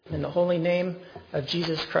in the holy name of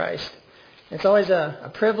Jesus Christ. It's always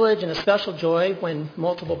a privilege and a special joy when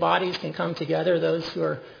multiple bodies can come together, those who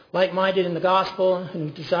are like-minded in the gospel, who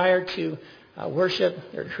desire to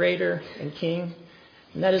worship their Creator and King.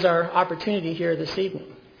 And that is our opportunity here this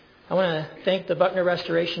evening. I want to thank the Buckner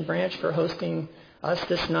Restoration Branch for hosting us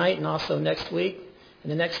this night and also next week.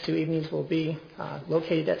 And the next 2 evenings will be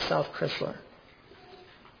located at South Chrysler.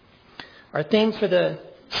 Our theme for the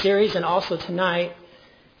series and also tonight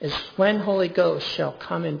is When Holy Ghost Shall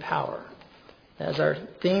Come in Power. As our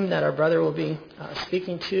theme that our brother will be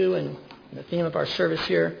speaking to and the theme of our service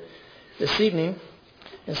here this evening.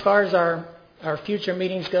 As far as our future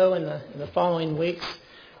meetings go in the following weeks,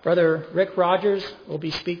 Brother Rick Rogers will be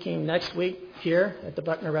speaking next week here at the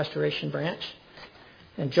Buckner Restoration Branch.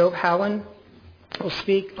 And Joe Howland will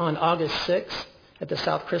speak on August 6th at the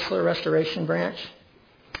South Chrysler Restoration Branch.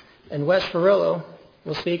 And Wes Ferrillo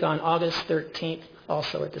will speak on August 13th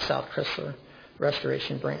also at the South Chrysler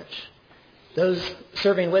Restoration Branch. Those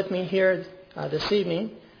serving with me here this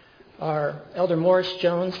evening are Elder Morris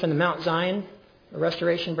Jones from the Mount Zion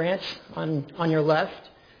Restoration Branch on your left.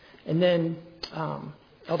 And then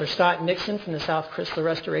Elder Scott Nixon from the South Chrysler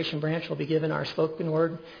Restoration Branch will be giving our spoken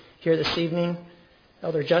word here this evening.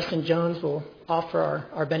 Elder Justin Jones will offer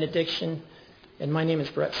our benediction. And my name is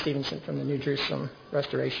Brett Stevenson from the New Jerusalem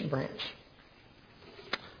Restoration Branch.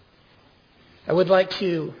 I would like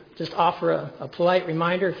to just offer a polite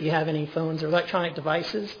reminder if you have any phones or electronic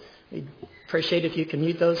devices. We'd appreciate if you can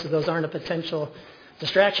mute those so those aren't a potential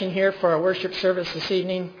distraction here for our worship service this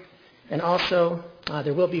evening. And also,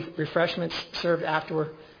 there will be refreshments served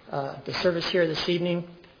after the service here this evening.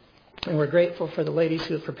 And we're grateful for the ladies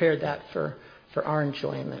who have prepared that for our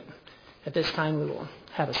enjoyment. At this time, we will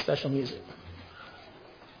have a special music.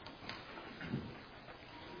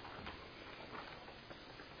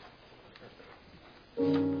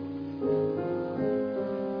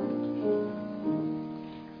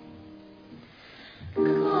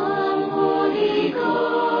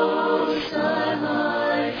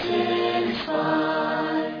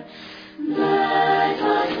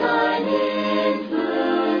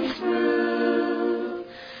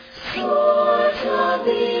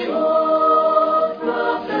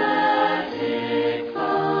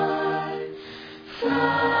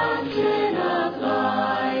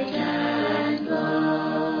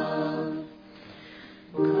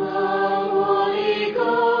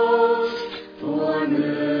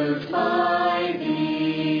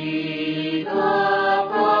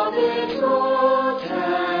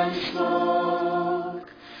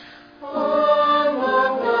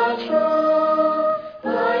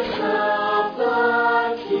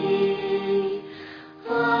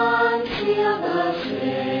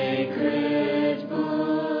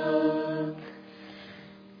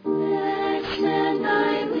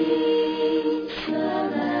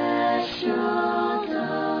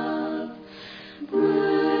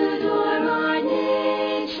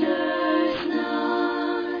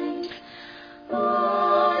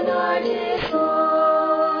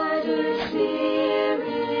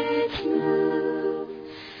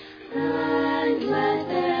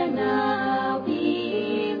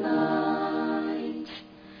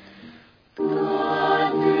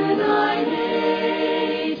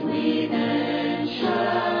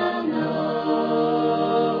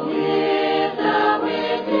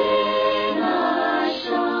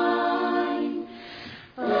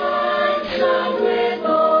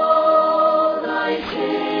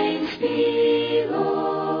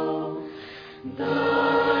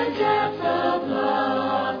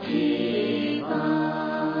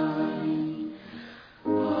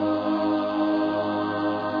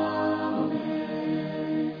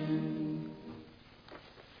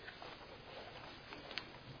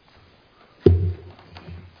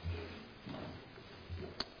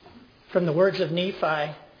 From the words of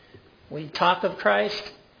Nephi, we talk of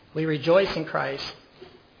Christ, we rejoice in Christ,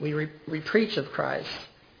 we preach of Christ,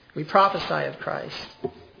 we prophesy of Christ,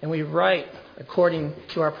 and we write according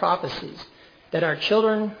to our prophecies, that our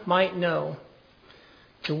children might know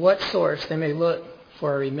to what source they may look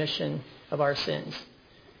for a remission of our sins.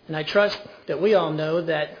 And I trust that we all know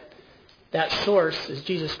that that source is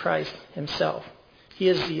Jesus Christ himself. He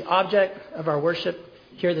is the object of our worship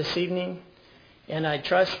here this evening. And I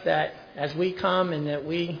trust that as we come and that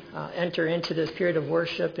we enter into this period of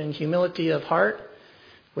worship in humility of heart,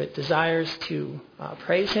 with desires to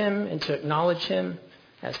praise him and to acknowledge him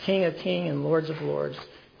as King of Kings and Lords of Lords,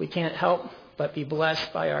 we can't help but be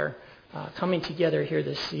blessed by our coming together here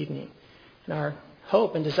this evening. And our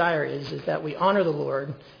hope and desire is that we honor the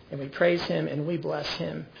Lord and we praise him and we bless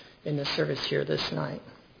him in the service here this night.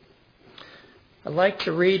 I'd like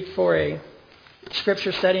to read for a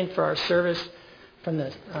scripture setting for our service from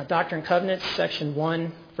the Doctrine and Covenants, section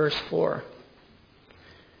 1, verse 4.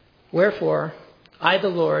 Wherefore, I, the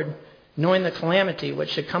Lord, knowing the calamity which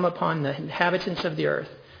should come upon the inhabitants of the earth,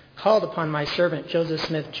 called upon my servant Joseph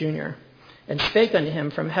Smith, Jr., and spake unto him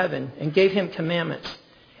from heaven, and gave him commandments,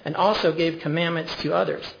 and also gave commandments to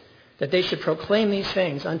others, that they should proclaim these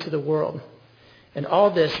things unto the world. And all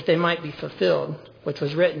this that they might be fulfilled, which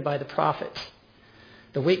was written by the prophets.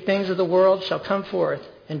 The weak things of the world shall come forth,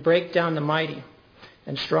 and break down the mighty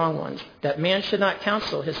and strong ones, that man should not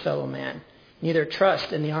counsel his fellow man, neither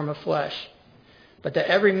trust in the arm of flesh, but that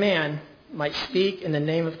every man might speak in the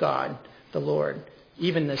name of God, the Lord,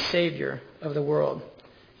 even the Savior of the world,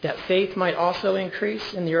 that faith might also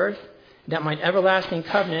increase in the earth, that mine everlasting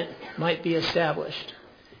covenant might be established,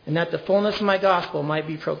 and that the fullness of my gospel might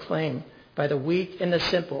be proclaimed by the weak and the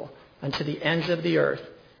simple unto the ends of the earth,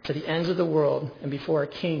 to the ends of the world, and before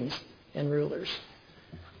kings and rulers.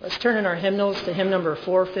 Let's turn in our hymnals to hymn number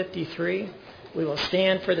 453. We will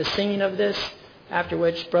stand for the singing of this, after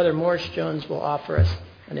which Brother Morris Jones will offer us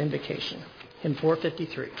an invocation. Hymn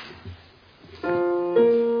 453.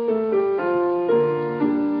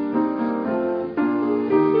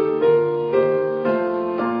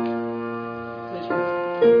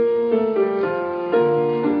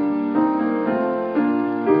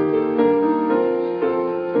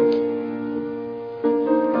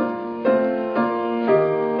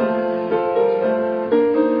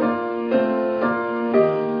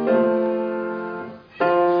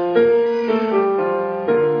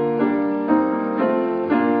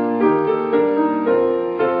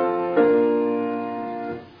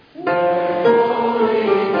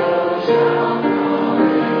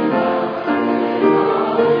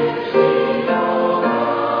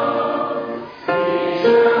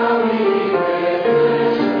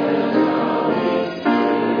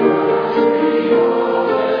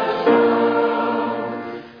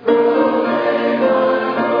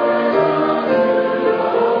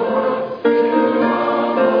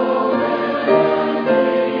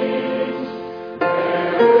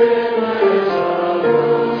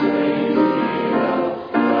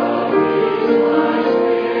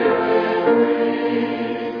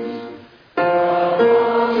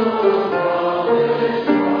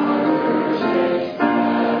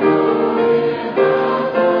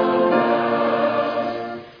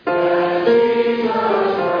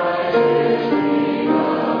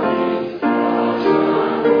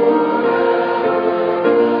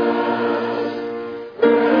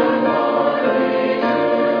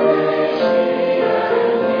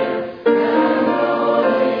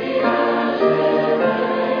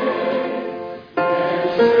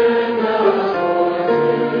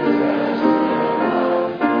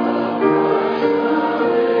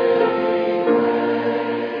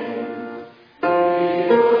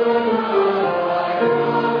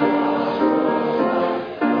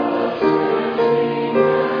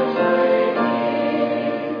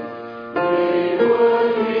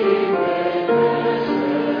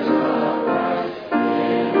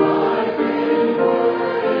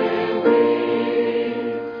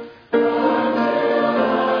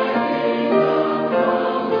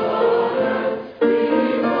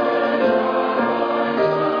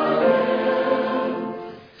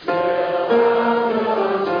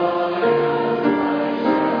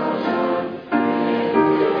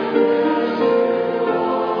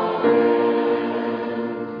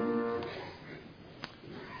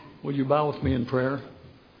 Will you bow with me in prayer?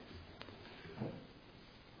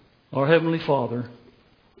 Our Heavenly Father,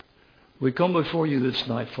 we come before you this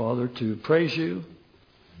night, Father, to praise you,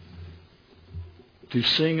 to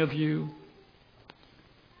sing of you,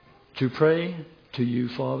 to pray to you,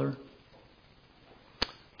 Father,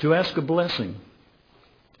 to ask a blessing.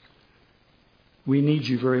 We need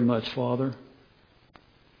you very much, Father.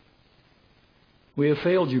 We have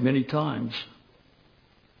failed you many times,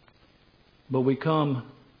 but we come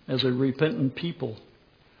as a repentant people,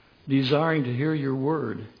 desiring to hear your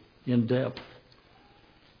word in depth,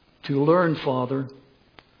 to learn, Father,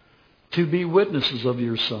 to be witnesses of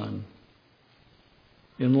your Son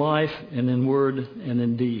in life and in word and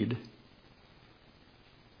in deed.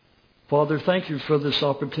 Father, thank you for this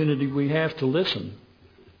opportunity we have to listen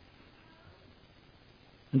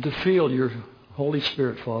and to feel your Holy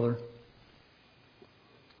Spirit, Father.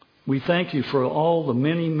 We thank you for all the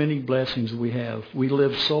many, many blessings we have. We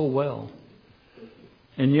live so well.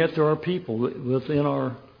 And yet there are people within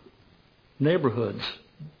our neighborhoods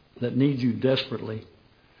that need you desperately.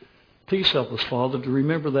 Please help us, Father, to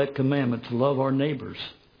remember that commandment to love our neighbors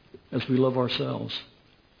as we love ourselves.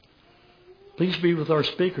 Please be with our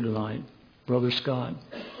speaker tonight, Brother Scott.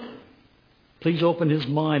 Please open his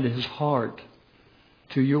mind and his heart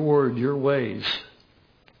to your word, your ways.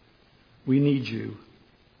 We need you.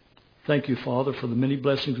 Thank you, Father, for the many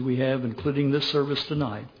blessings we have, including this service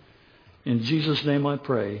tonight. In Jesus' name I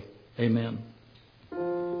pray. Amen.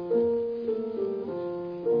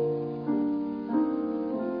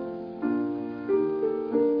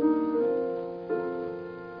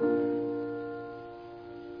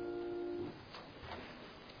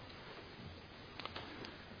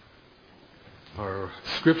 Our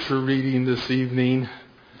scripture reading this evening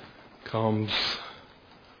comes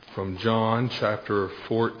from John chapter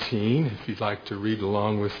 14. If you'd like to read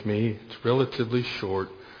along with me, it's relatively short,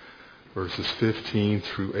 verses 15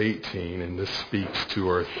 through 18, and this speaks to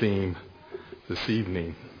our theme this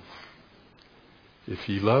evening. If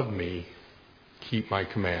ye love me, keep my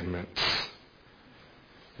commandments,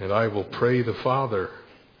 and I will pray the Father,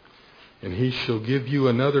 and he shall give you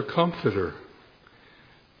another comforter,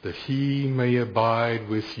 that he may abide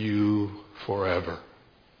with you forever.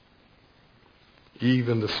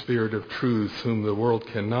 Even the Spirit of truth, whom the world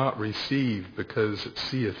cannot receive, because it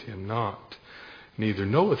seeth him not, neither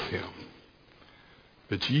knoweth him.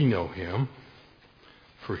 But ye know him,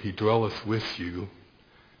 for he dwelleth with you,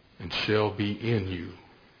 and shall be in you.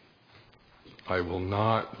 I will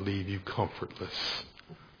not leave you comfortless.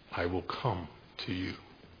 I will come to you.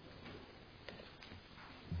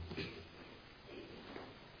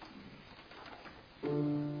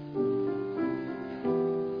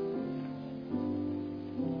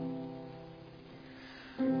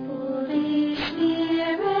 Holy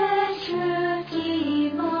Spirit, truth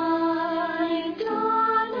divine,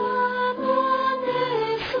 dawn upon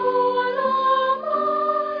this soul of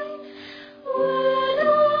mine, word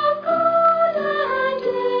of God and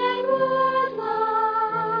inward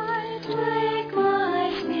light, wake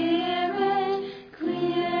my spirit,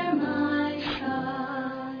 clear my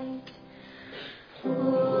sight.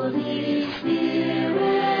 Holy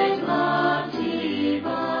Spirit, love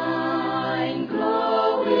divine,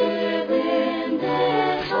 glow within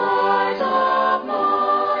this heart of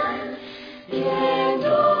mine.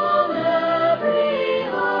 Kindle every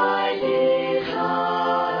high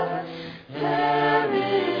desire,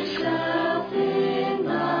 perish self in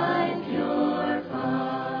thy pure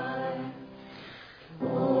fire.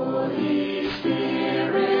 Holy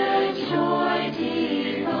Spirit, joy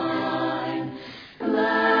divine,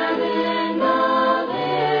 gladden thou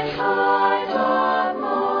this heart of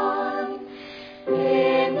mine.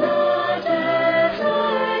 In the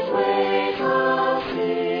desert ways I'll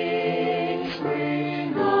sing,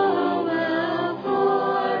 spring, oh well,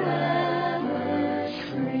 forever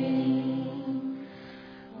spring.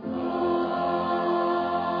 Amen.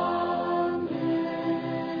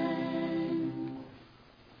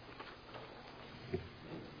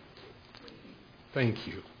 Thank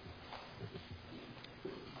you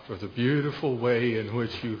for the beautiful way in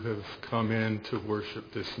which you have come in to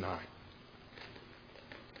worship this night.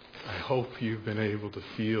 I hope you've been able to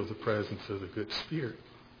feel the presence of the good Spirit.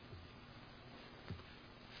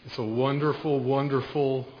 It's a wonderful,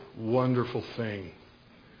 wonderful, wonderful thing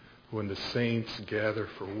when the saints gather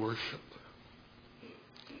for worship.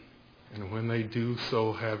 And when they do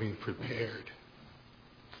so, having prepared,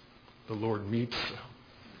 the Lord meets them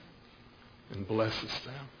and blesses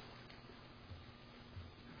them.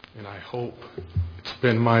 And I hope it's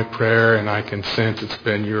been my prayer, and I can sense it's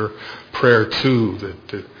been your prayer too, that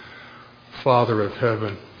the Father of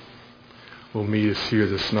heaven will meet us here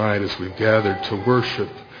this night as we've gathered to worship.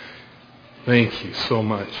 Thank you so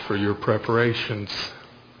much for your preparations.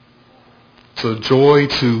 It's a joy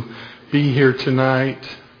to be here tonight.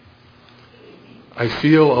 I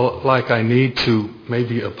feel like I need to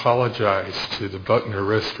maybe apologize to the Buckner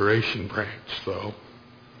Restoration Branch, though.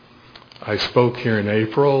 I spoke here in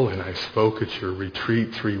April, and I spoke at your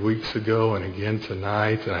retreat 3 weeks ago, and again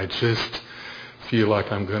tonight, and I just feel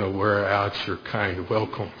like I'm going to wear out your kind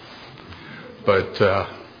welcome. But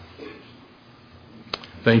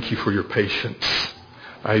thank you for your patience.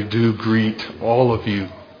 I do greet all of you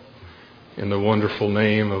in the wonderful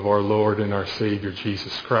name of our Lord and our Savior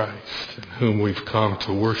Jesus Christ, in whom we've come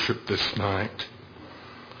to worship this night.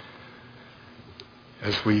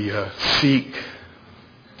 As we seek,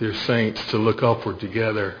 dear saints, to look upward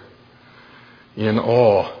together in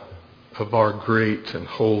awe of our great and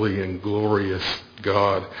holy and glorious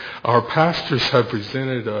God. Our pastors have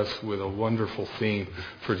presented us with a wonderful theme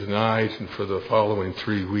for tonight and for the following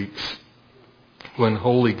 3 weeks. When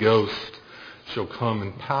Holy Ghost shall come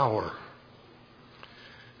in power.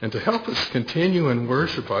 And to help us continue in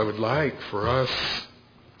worship, I would like for us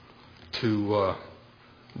to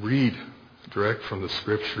read direct from the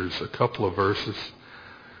Scriptures, a couple of verses,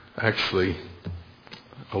 actually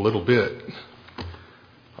a little bit.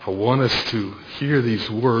 I want us to hear these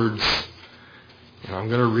words, and I'm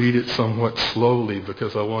going to read it somewhat slowly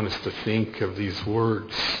because I want us to think of these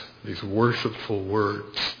words, these worshipful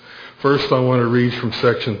words. First, I want to read from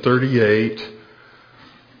section 38,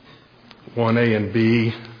 1a and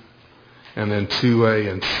b, and then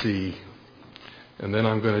 2a and c. And then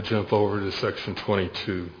I'm going to jump over to section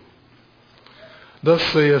 22. Thus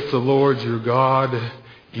saith the Lord your God,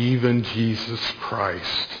 even Jesus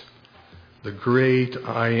Christ, the great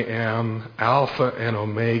I am, Alpha and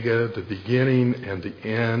Omega, the beginning and the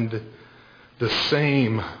end, the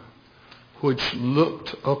same which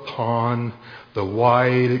looked upon the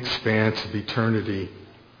wide expanse of eternity,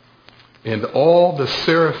 and all the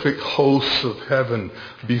seraphic hosts of heaven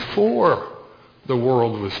before the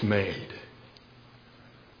world was made.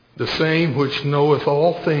 The same which knoweth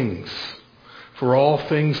all things, for all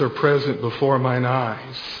things are present before mine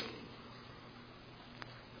eyes.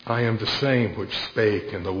 I am the same which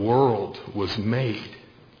spake, and the world was made,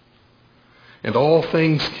 and all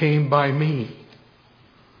things came by me.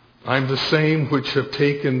 I am the same which have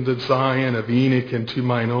taken the Zion of Enoch into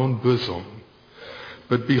mine own bosom.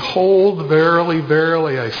 But behold, verily,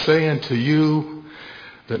 verily, I say unto you,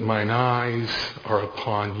 that mine eyes are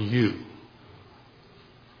upon you.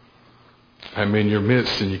 I am in your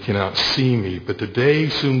midst, and ye cannot see me, but the day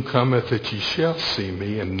soon cometh that ye shall see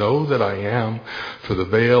me, and know that I am, for the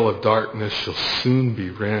veil of darkness shall soon be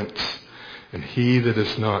rent, and he that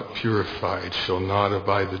is not purified shall not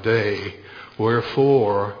abide the day.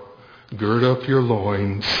 Wherefore, gird up your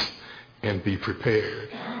loins, and be prepared.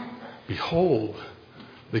 Behold,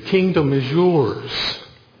 the kingdom is yours,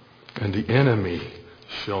 and the enemy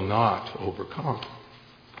shall not overcome.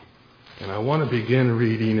 And I want to begin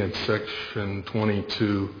reading in section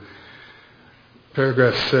 22,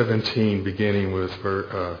 paragraph 17, beginning with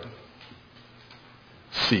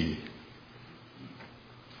C.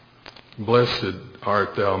 Blessed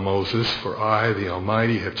art thou, Moses, for I, the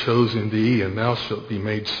Almighty, have chosen thee, and thou shalt be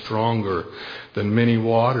made stronger than many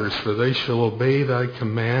waters, for they shall obey thy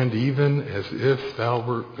command, even as if thou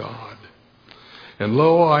wert God. And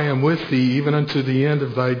lo, I am with thee even unto the end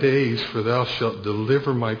of thy days, for thou shalt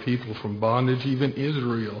deliver my people from bondage, even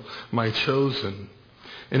Israel, my chosen.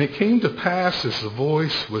 And it came to pass, as the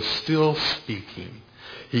voice was still speaking,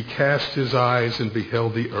 he cast his eyes and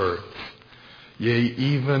beheld the earth, yea,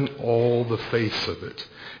 even all the face of it.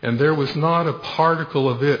 And there was not a particle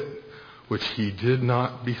of it which he did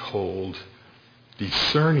not behold,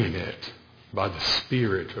 discerning it by the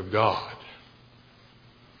Spirit of God.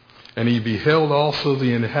 And he beheld also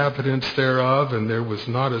the inhabitants thereof, and there was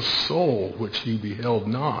not a soul which he beheld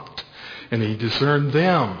not. And he discerned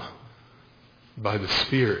them by the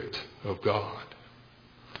Spirit of God.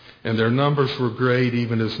 And their numbers were great,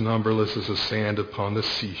 even as numberless as the sand upon the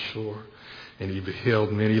seashore. And he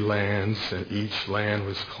beheld many lands, and each land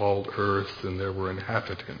was called earth, and there were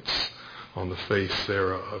inhabitants on the face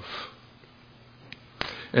thereof.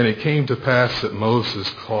 And it came to pass that Moses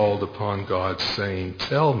called upon God, saying,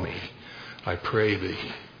 Tell me, I pray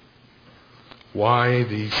thee, why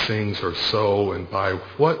these things are so, and by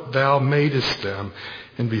what thou madest them.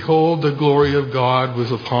 And behold, the glory of God was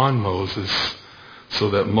upon Moses, so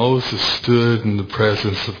that Moses stood in the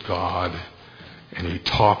presence of God, and he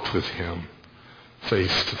talked with him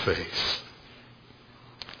face to face.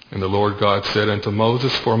 And the Lord God said unto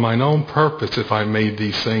Moses, For mine own purpose, if I made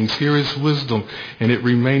these things, here is wisdom, and it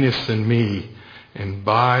remaineth in me. And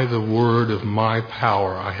by the word of my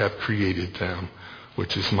power I have created them,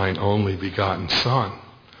 which is mine only begotten Son,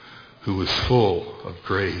 who is full of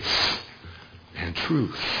grace and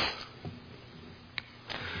truth.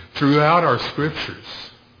 Throughout our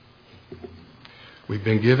Scriptures, we've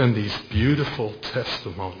been given these beautiful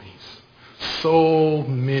testimonies. So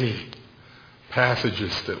many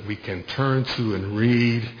passages that we can turn to and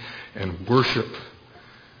read and worship.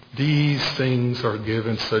 These things are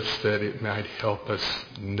given such that it might help us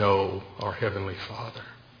know our Heavenly Father.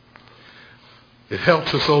 It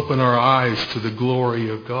helps us open our eyes to the glory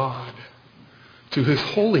of God, to His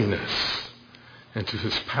holiness, and to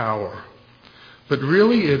His power. But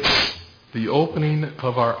really it's the opening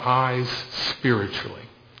of our eyes spiritually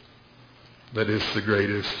that is the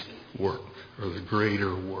greatest work, or the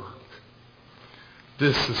greater work.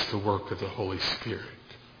 This is the work of the Holy Spirit.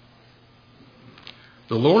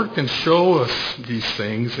 The Lord can show us these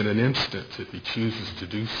things in an instant if He chooses to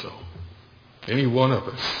do so. Any one of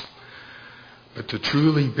us. But to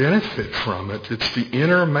truly benefit from it, it's the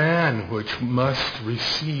inner man which must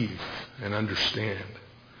receive and understand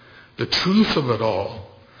the truth of it all.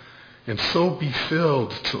 and so be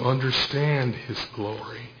filled to understand his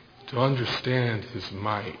glory, to understand his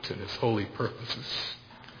might and his holy purposes,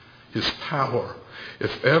 his power.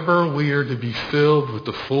 If ever we are to be filled with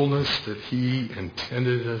the fullness that he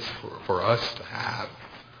intended us for us to have,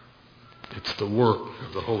 it's the work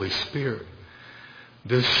of the Holy Spirit.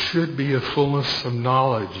 This should be a fullness of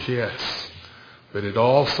knowledge, yes, but it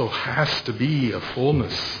also has to be a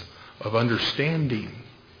fullness of understanding.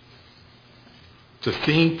 To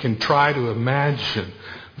think and try to imagine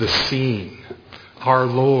the scene. Our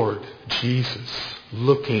Lord Jesus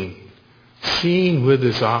looking, seeing with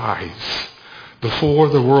his eyes before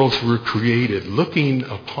the worlds were created, looking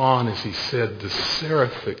upon, as he said, the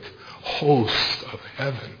seraphic host of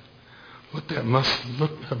heaven. What that must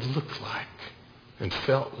have looked like and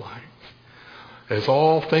felt like. As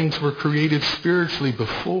all things were created spiritually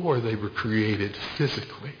before they were created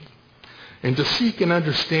physically. And to seek an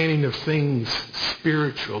understanding of things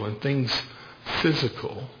spiritual and things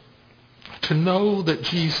physical. To know that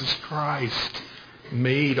Jesus Christ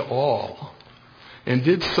made all and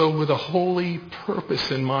did so with a holy purpose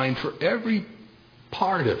in mind for every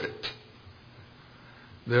part of it.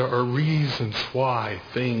 There are reasons why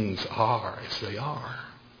things are as they are.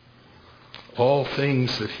 All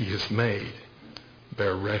things that he has made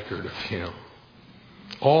bear record of him.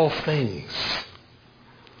 All things.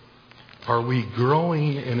 Are we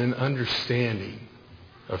growing in an understanding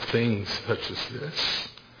of things such as this?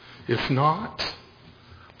 If not,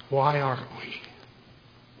 why aren't we?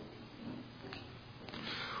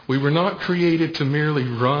 We were not created to merely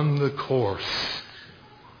run the course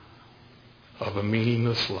of a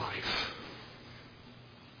meaningless life.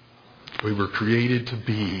 We were created to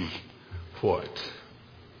be what?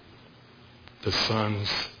 The sons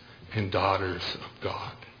and daughters of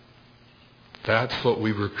God. That's what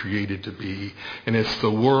we were created to be. And it's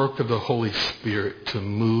the work of the Holy Spirit to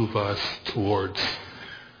move us towards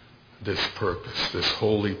this purpose, this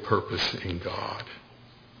holy purpose in God.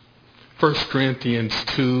 1 Corinthians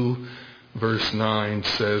 2 verse 9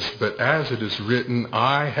 says, "But as it is written,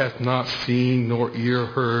 eye hath not seen, nor ear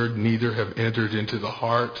heard, neither have entered into the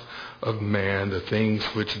heart of man the things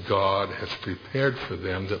which God hath prepared for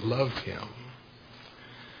them that love him."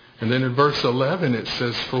 And then in verse 11 it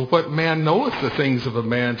says, "For what man knoweth the things of a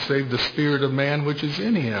man, save the spirit of man which is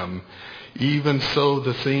in him? Even so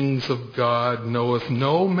the things of God knoweth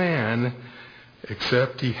no man,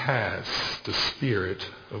 except he has the Spirit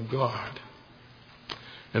of God."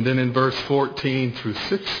 And then in verse 14 through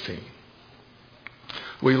 16,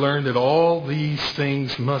 we learn that all these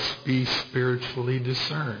things must be spiritually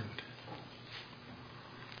discerned.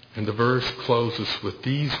 And the verse closes with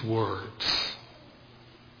these words,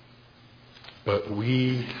 "But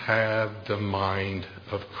we have the mind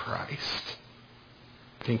of Christ."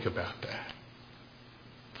 Think about that.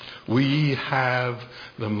 We have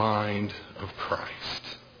the mind of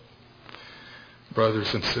Christ.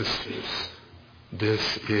 Brothers and sisters,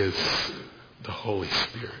 this is the Holy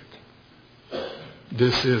Spirit.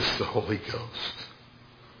 This is the Holy Ghost.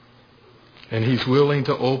 And he's willing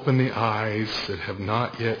to open the eyes that have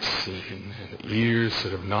not yet seen and the ears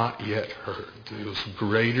that have not yet heard those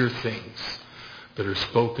greater things that are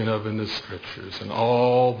spoken of in the Scriptures and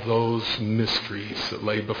all those mysteries that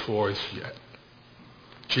lay before us yet.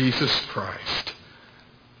 Jesus Christ,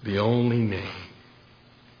 the only name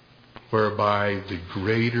whereby the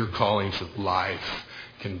greater callings of life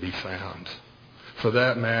can be found. For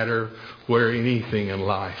that matter, where anything in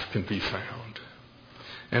life can be found.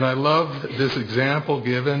 And I love this example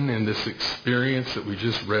given in this experience that we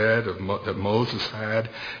just read that Moses had.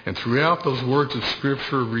 And throughout those words of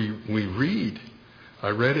Scripture we read, I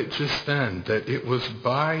read it just then, that it was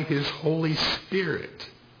by his Holy Spirit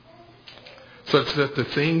such that the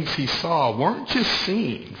things he saw weren't just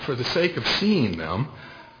seen for the sake of seeing them,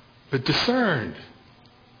 but discerned.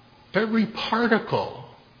 Every particle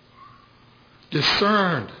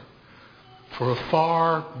discerned for a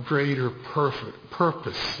far greater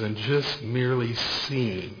purpose than just merely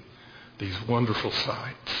seeing these wonderful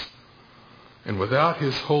sights. And without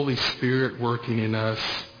his Holy Spirit working in us,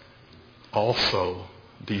 also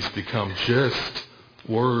these become just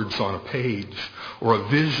words on a page or a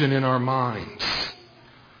vision in our minds,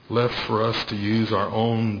 left for us to use our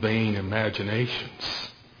own vain imaginations.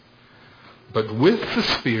 But with the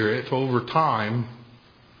Spirit, over time,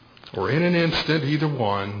 or in an instant, either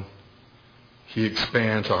one, he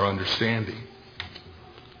expands our understanding.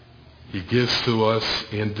 He gives to us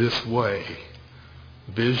in this way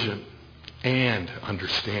vision and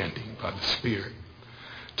understanding by the Spirit,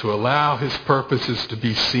 to allow his purposes to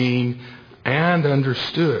be seen and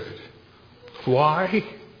understood. Why?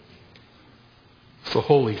 so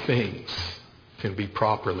holy things can be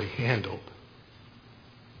properly handled.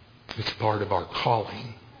 It's part of our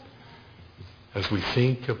calling as we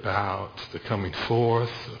think about the coming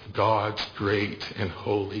forth of God's great and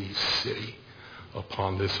holy city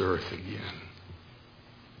upon this earth again.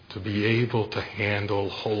 To be able to handle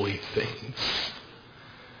holy things.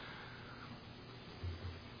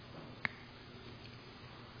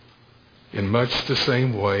 In much the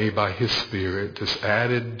same way, by His Spirit, this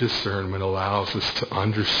added discernment allows us to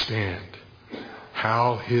understand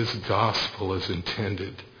how His gospel is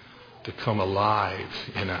intended to come alive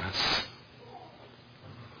in us.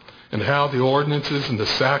 And how the ordinances and the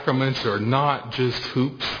sacraments are not just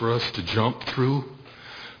hoops for us to jump through,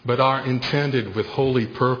 but are intended with holy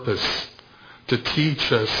purpose to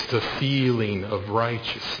teach us the feeling of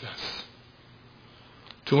righteousness.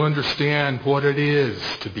 To understand what it is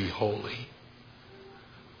to be holy.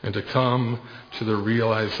 And to come to the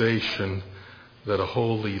realization that a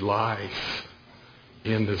holy life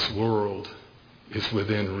in this world is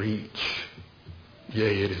within reach.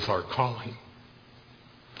 Yea, it is our calling.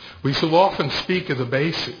 We so often speak of the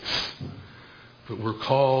basics, but we're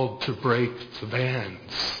called to break the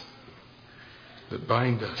bands that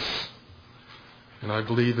bind us. And I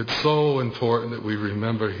believe it's so important that we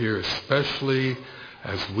remember here, especially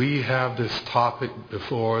as we have this topic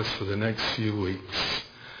before us for the next few weeks.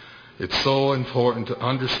 It's so important to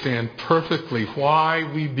understand perfectly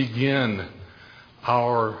why we begin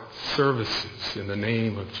our services in the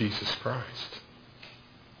name of Jesus Christ.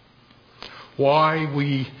 Why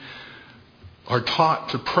we are taught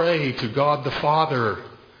to pray to God the Father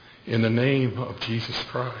in the name of Jesus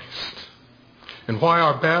Christ. And why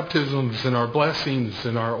our baptisms and our blessings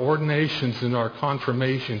and our ordinations and our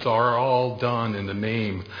confirmations are all done in the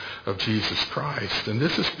name of Jesus Christ. And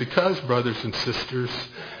this is because, brothers and sisters,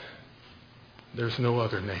 there's no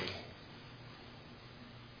other name.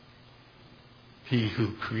 He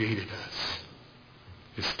who created us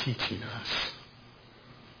is teaching us,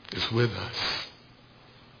 is with us,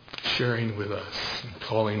 sharing with us, and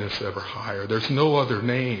calling us ever higher. There's no other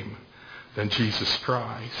name than Jesus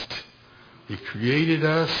Christ. He created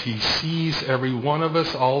us. He sees every one of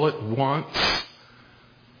us all at once.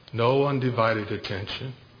 No undivided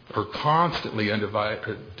attention, or constantly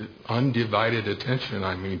undivided attention,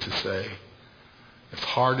 I mean to say. As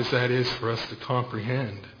hard as that is for us to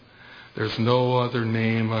comprehend, there's no other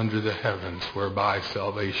name under the heavens whereby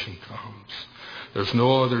salvation comes. There's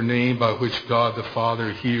no other name by which God the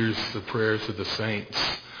Father hears the prayers of the saints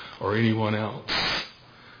or anyone else.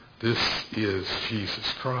 This is Jesus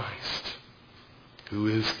Christ, who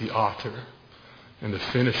is the author and the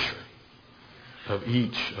finisher of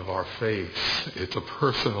each of our faiths. It's a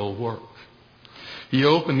personal work. He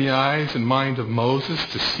opened the eyes and mind of Moses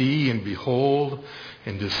to see and behold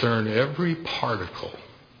and discern every particle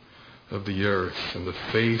of the earth and the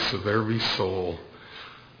face of every soul.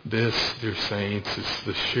 This, dear saints, is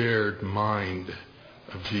the shared mind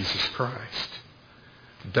of Jesus Christ.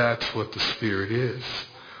 That's what the Spirit is.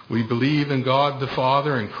 We believe in God the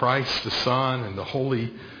Father and Christ the Son and the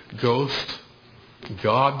Holy Ghost.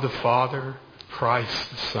 God the Father, Christ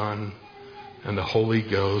the Son, and the Holy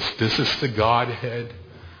Ghost. This is the Godhead.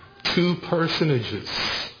 Two personages,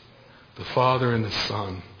 the Father and the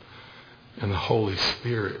Son, and the Holy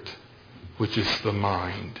Spirit, which is the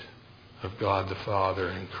mind of God the Father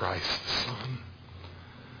and Christ the Son.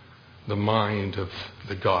 The mind of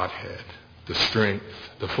the Godhead, the strength,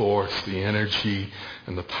 the force, the energy,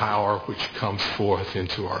 and the power which comes forth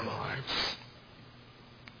into our lives.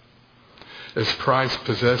 As Christ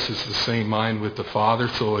possesses the same mind with the Father,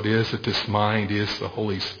 so it is that this mind is the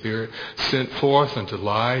Holy Spirit, sent forth unto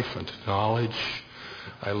life, unto knowledge.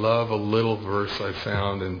 I love a little verse I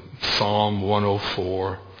found in Psalm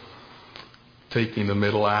 104, taking the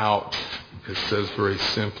middle out. It says very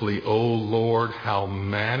simply, O Lord, how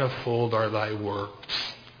manifold are thy works.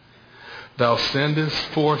 Thou sendest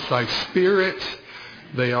forth thy Spirit,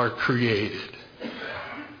 they are created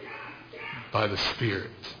by the Spirit.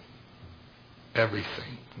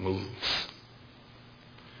 Everything moves.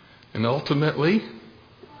 And ultimately,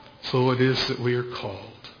 so it is that we are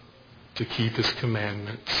called to keep His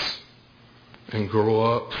commandments and grow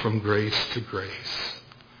up from grace to grace,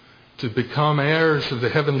 to become heirs of the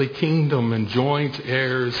heavenly kingdom and joint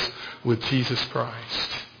heirs with Jesus Christ,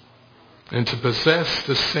 and to possess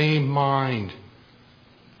the same mind.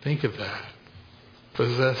 Think of that.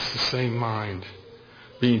 Possess the same mind,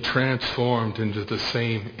 being transformed into the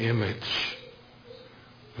same image.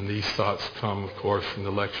 And these thoughts come, of course, from the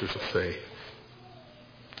lectures of faith.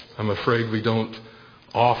 I'm afraid we don't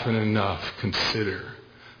often enough consider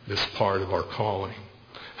this part of our calling.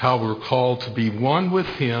 how we're called to be one with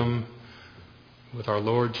Him, with our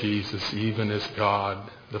Lord Jesus, even as God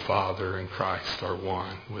the Father and Christ are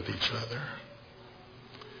one with each other.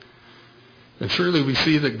 And surely we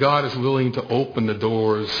see that God is willing to open the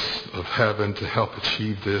doors of heaven to help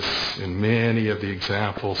achieve this in many of the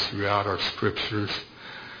examples throughout our scriptures.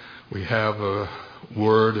 We have a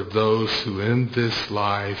word of those who in this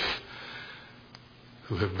life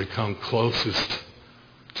who have become closest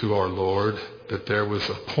to our Lord, that there was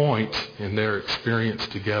a point in their experience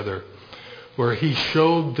together where He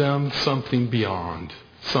showed them something beyond,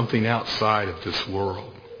 something outside of this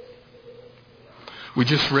world. We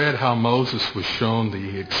just read how Moses was shown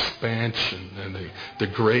the expansion and the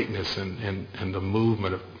greatness and the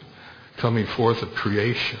movement of coming forth of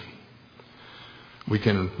creation. We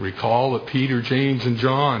can recall that Peter, James, and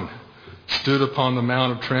John stood upon the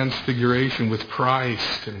Mount of Transfiguration with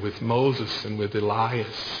Christ and with Moses and with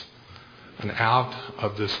Elias. An out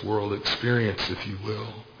of this world experience, if you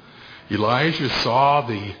will. Elijah saw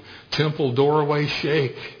the temple doorway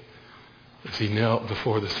shake as he knelt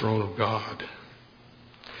before the throne of God.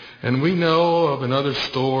 And we know of another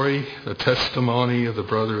story, a testimony of the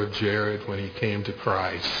brother of Jared when he came to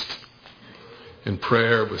Christ in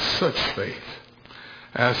prayer with such faith,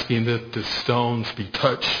 asking that the stones be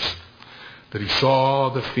touched, that he saw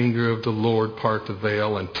the finger of the Lord part the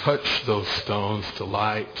veil and touch those stones to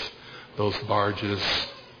light those barges.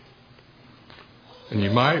 And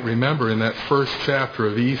you might remember in that first chapter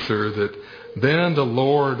of Ether that then the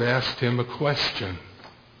Lord asked him a question.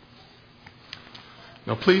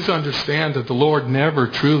 Now please understand that the Lord never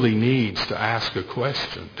truly needs to ask a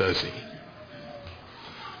question, does He?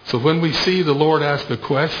 So when we see the Lord ask a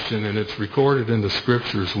question and it's recorded in the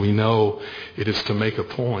Scriptures, we know it is to make a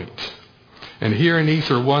point. And here in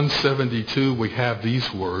Ether 172 we have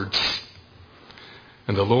these words.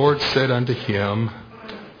 And the Lord said unto him,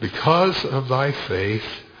 because of thy faith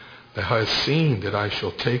thou hast seen that I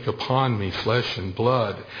shall take upon me flesh and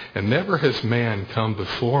blood, and never has man come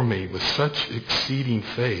before me with such exceeding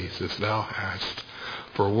faith as thou hast.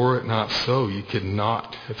 For were it not so, ye could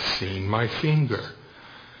not have seen my finger.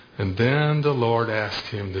 And then the Lord asked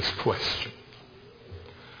him this question.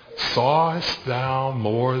 Sawest thou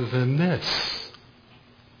more than this?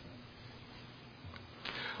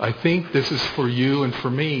 I think this is for you and for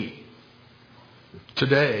me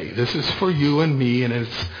today. This is for you and me, and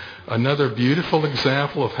it's another beautiful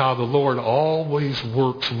example of how the Lord always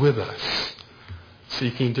works with us,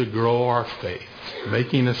 seeking to grow our faith,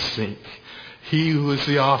 making us think. He who is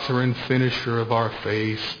the author and finisher of our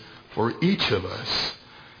faith, for each of us,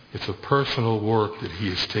 it's a personal work that He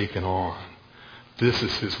has taken on. This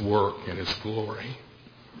is His work and His glory.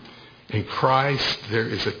 In Christ, there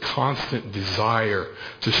is a constant desire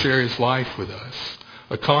to share His life with us,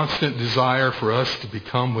 a constant desire for us to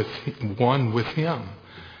become one with Him,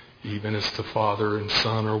 even as the Father and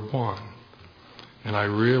Son are one. And I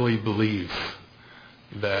really believe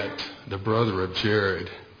that the brother of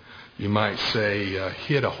Jared, you might say,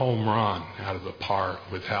 hit a home run out of the park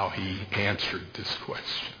with how he answered this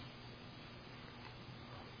question.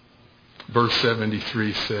 Verse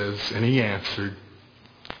 73 says, and he answered,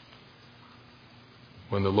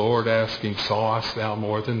 when the Lord asked him, sawest thou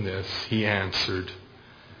more than this? He answered,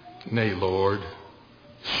 nay, Lord,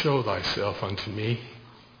 show thyself unto me.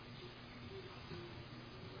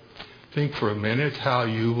 Think for a minute how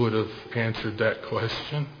you would have answered that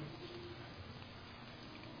question.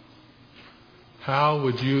 How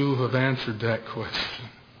would you have answered that question?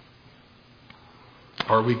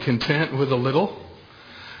 Are we content with a little?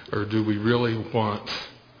 Or do we really want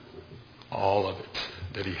all of it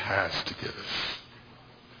that He has to give us?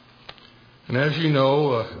 And as you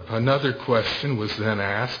know, another question was then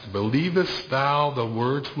asked. Believest thou the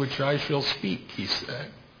words which I shall speak? He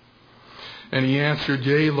said. And he answered,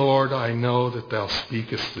 yea, Lord, I know that thou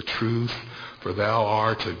speakest the truth, for thou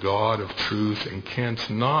art a God of truth and canst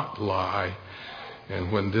not lie.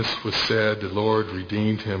 And when this was said, the Lord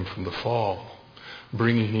redeemed him from the fall,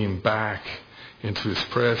 bringing him back into His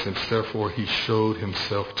presence. Therefore He showed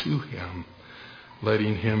Himself to him,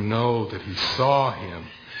 letting him know that He saw him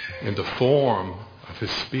in the form of His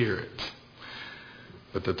Spirit,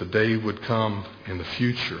 but that the day would come in the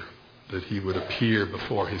future that He would appear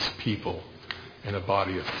before His people in a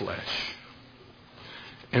body of flesh.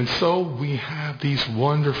 And so we have these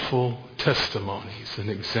wonderful testimonies and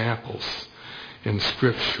examples in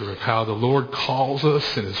Scripture of how the Lord calls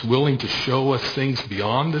us and is willing to show us things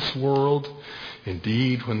beyond this world.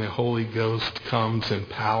 Indeed, when the Holy Ghost comes in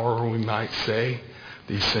power, we might say,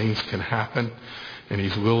 these things can happen. And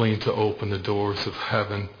He's willing to open the doors of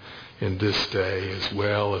heaven in this day as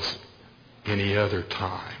well as any other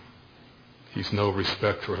time. He's no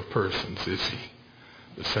respecter of persons, is he?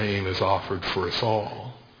 The same is offered for us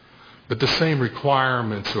all. But the same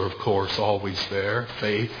requirements are, of course, always there.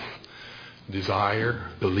 Faith, desire,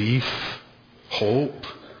 belief, hope,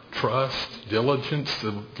 trust, diligence.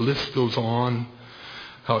 The list goes on.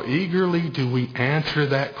 How eagerly do we answer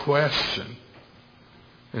that question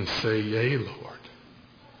and say, yea, Lord,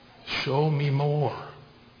 show me more.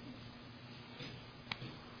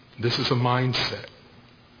 This is a mindset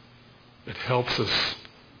that helps us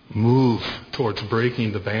move towards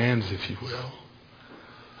breaking the bands, if you will,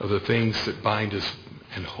 of the things that bind us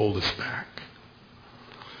and hold us back.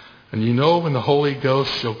 And you know when the Holy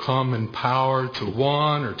Ghost shall come in power to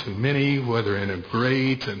one or to many, whether in a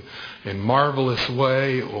great and marvelous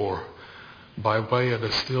way or by way of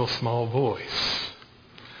a still small voice,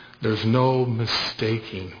 there's no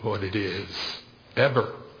mistaking what it is,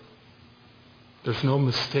 ever. There's no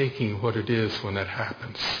mistaking what it is when that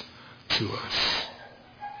happens to us.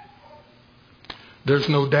 There's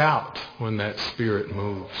no doubt when that Spirit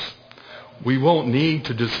moves. We won't need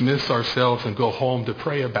to dismiss ourselves and go home to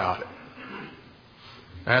pray about it,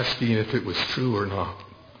 asking if it was true or not.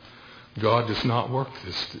 God does not work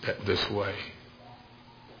this way.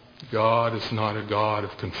 God is not a God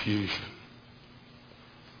of confusion.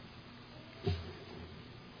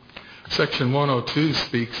 Section 102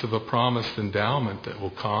 speaks of a promised endowment that will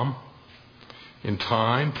come in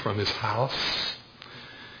time from his house.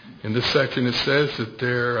 In this section it says that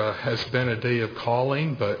there has been a day of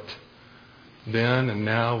calling, but then and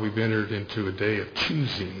now we've entered into a day of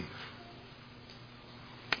choosing.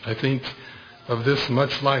 I think of this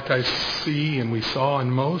much like I see and we saw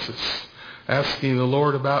in Moses, asking the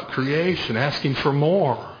Lord about creation, asking for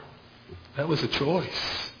more. That was a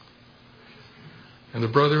choice. And the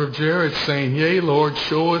brother of Jared saying, yea, Lord,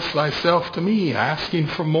 show us thyself to me, asking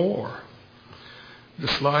for more.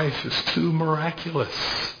 This life is too miraculous,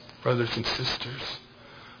 brothers and sisters,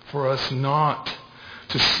 for us not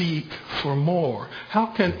to seek for more. How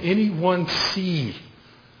can anyone see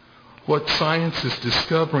what science is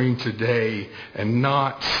discovering today and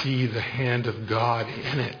not see the hand of God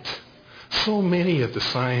in it? So many of the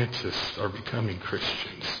scientists are becoming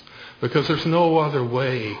Christians because there's no other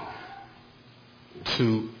way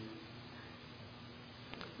to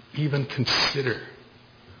even consider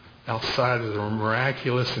outside of the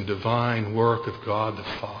miraculous and divine work of God the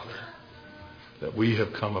Father that we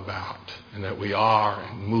have come about and that we are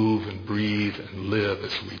and move and breathe and live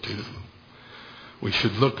as we do. We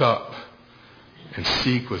should look up and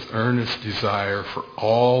seek with earnest desire for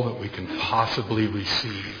all that we can possibly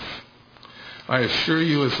receive. I assure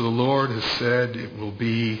you, as the Lord has said, it will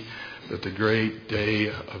be that the great day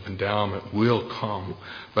of endowment will come.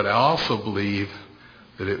 But I also believe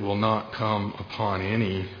that it will not come upon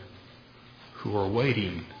any who are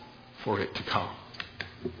waiting for it to come.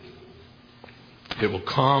 It will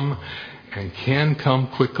come and can come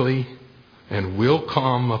quickly and will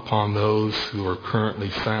come upon those who are currently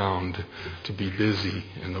found to be busy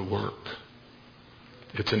in the work.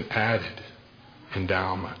 It's an added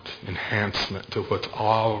endowment, enhancement to what's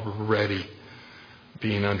already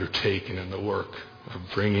being undertaken in the work of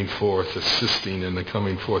bringing forth, assisting in the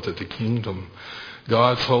coming forth of the kingdom.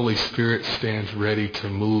 God's Holy Spirit stands ready to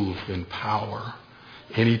move in power,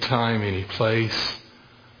 anytime, any place,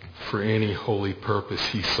 for any holy purpose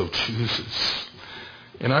he so chooses.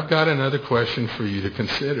 And I've got another question for you to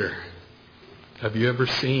consider. Have you ever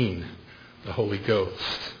seen the Holy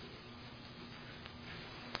Ghost?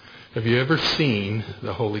 Have you ever seen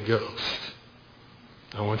the Holy Ghost?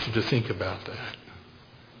 I want you to think about that.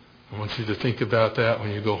 I want you to think about that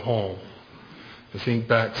when you go home. And think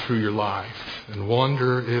back through your life and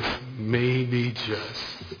wonder if maybe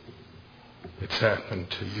just it's happened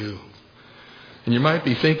to you. And you might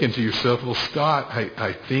be thinking to yourself, well, Scott,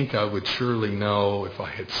 I think I would surely know if I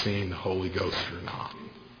had seen the Holy Ghost or not.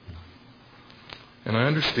 And I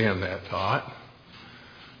understand that thought.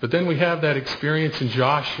 But then we have that experience in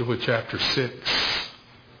Joshua chapter 6.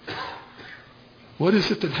 What is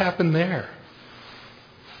it that happened there?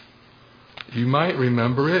 You might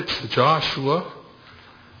remember it. Joshua,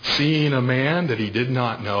 seeing a man that he did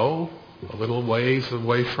not know, a little ways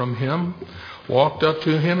away from him, walked up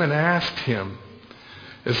to him and asked him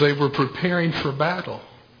as they were preparing for battle.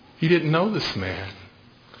 He didn't know this man.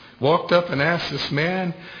 Walked up and asked this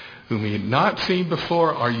man whom he had not seen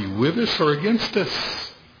before, are you with us or against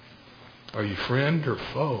us? Are you friend or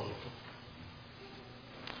foe?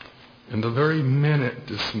 And the very minute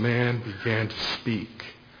this man began to speak,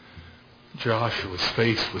 Joshua's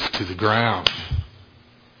face was to the ground.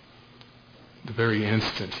 The very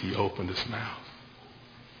instant he opened his mouth.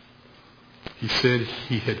 He said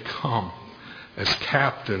he had come as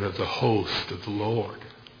captain of the host of the Lord.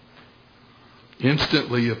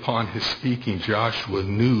 Instantly upon his speaking, Joshua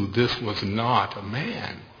knew this was not a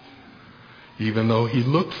man, even though he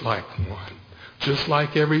looked like one, just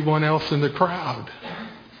like everyone else in the crowd.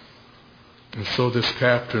 And so this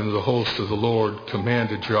captain of the host of the Lord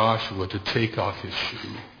commanded Joshua to take off his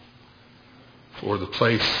shoe. For the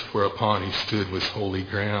place whereupon he stood was holy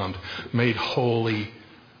ground, made holy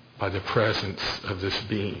by the presence of this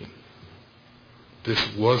being.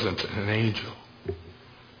 This wasn't an angel.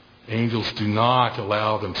 Angels do not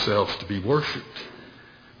allow themselves to be worshipped.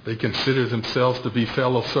 They consider themselves to be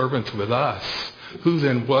fellow servants with us. Who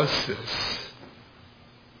then was this?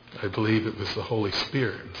 I believe it was the Holy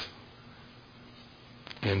Spirit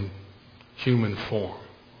in human form.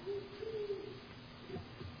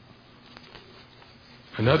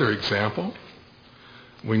 Another example,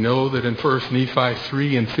 we know that in 1 Nephi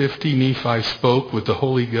 3:50, Nephi spoke with the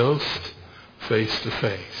Holy Ghost face to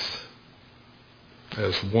face.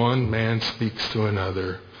 As one man speaks to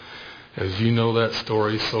another, as you know that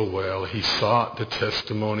story so well, he sought the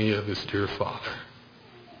testimony of his dear Father.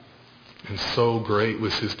 And so great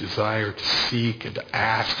was his desire to seek and to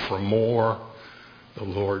ask for more, the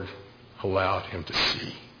Lord allowed him to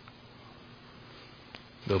see.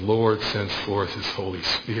 The Lord sends forth his Holy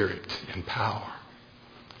Spirit in power,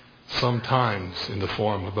 sometimes in the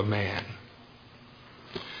form of a man.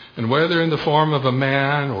 And whether in the form of a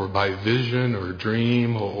man or by vision or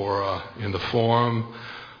dream or in the form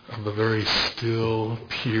of a very still,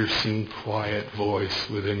 piercing, quiet voice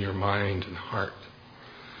within your mind and heart,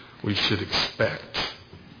 we should expect.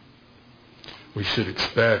 We should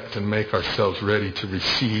expect and make ourselves ready to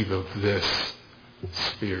receive of this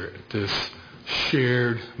Spirit, this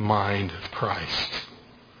shared mind of Christ.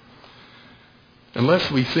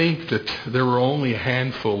 Unless we think that there were only a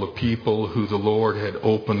handful of people who the Lord had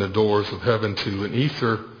opened the doors of heaven to. In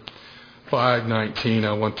Ether 5:19,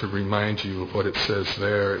 I want to remind you of what it says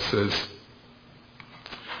there. It says,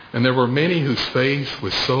 "And there were many whose faith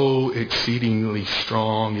was so exceedingly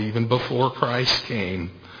strong, even before Christ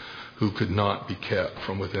came, who could not be kept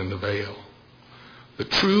from within the veil,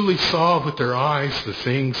 that truly saw with their eyes the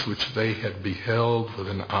things which they had beheld with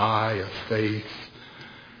an eye of faith,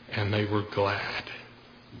 and they were glad."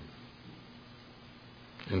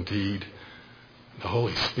 Indeed, the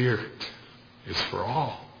Holy Spirit is for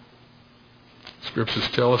all. Scriptures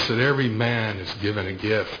tell us that every man is given a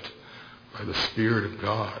gift by the Spirit of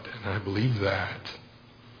God, and I believe that.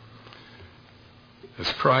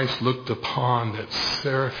 As Christ looked upon that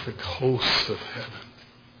seraphic host of heaven,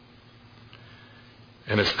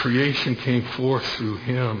 and as creation came forth through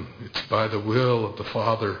him, it's by the will of the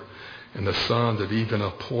Father and the Son that even a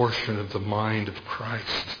portion of the mind of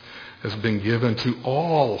Christ has been given to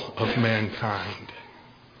all of mankind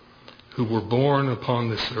who were born upon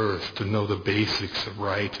this earth to know the basics of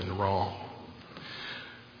right and wrong.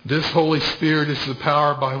 This Holy Spirit is the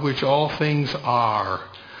power by which all things are,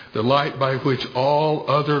 the light by which all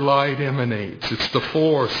other light emanates. It's the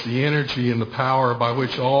force, the energy, and the power by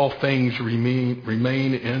which all things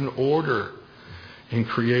remain in order in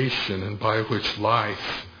creation, and by which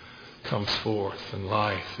life comes forth, and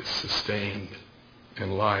life is sustained,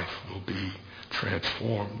 and life will be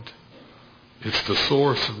transformed. It's the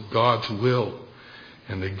source of God's will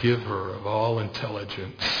and the giver of all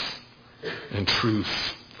intelligence and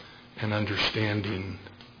truth and understanding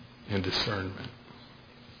and discernment.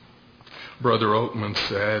 Brother Oatman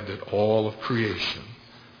said that all of creation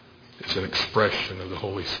is an expression of the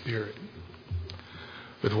Holy Spirit.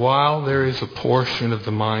 But while there is a portion of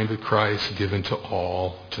the mind of Christ given to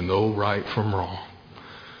all to know right from wrong,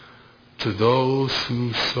 to those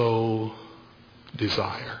who so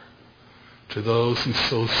desire, to those who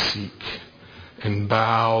so seek and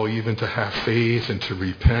bow even to have faith and to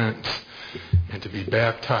repent and to be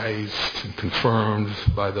baptized and confirmed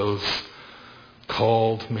by those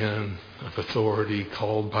called men of authority,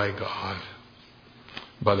 called by God,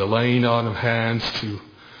 by the laying on of hands,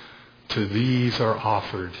 to these are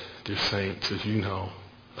offered, dear saints, as you know,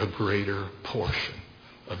 a greater portion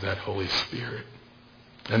of that Holy Spirit.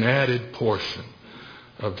 An added portion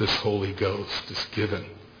of this Holy Ghost is given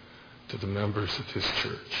to the members of his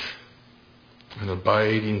church. An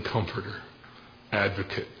abiding comforter,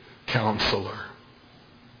 advocate, counselor,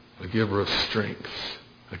 a giver of strength,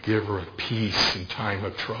 a giver of peace in time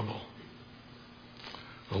of trouble,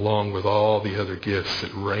 along with all the other gifts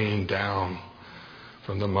that rain down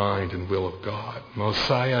from the mind and will of God.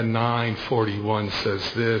 Mosiah 9:41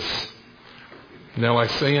 says this, "Now I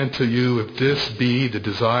say unto you, if this be the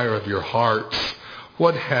desire of your hearts,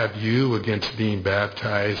 What have you against being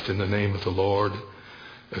baptized in the name of the Lord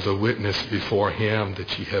as a witness before him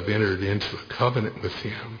that ye have entered into a covenant with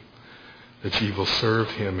him, that ye will serve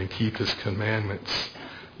him and keep his commandments,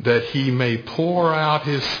 that he may pour out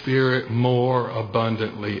his Spirit more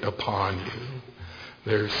abundantly upon you?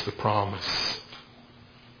 There's the promise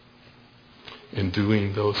in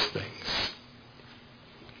doing those things.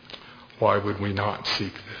 Why would we not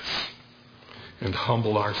seek this and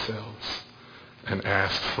humble ourselves and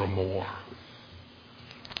ask for more?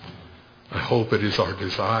 I hope it is our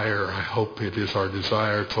desire. I hope it is our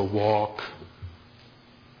desire to walk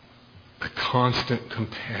a constant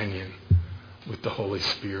companion with the Holy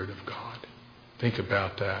Spirit of God. Think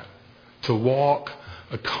about that. To walk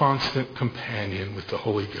a constant companion with the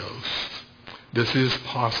Holy Ghost. This is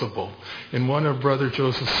possible. In one of Brother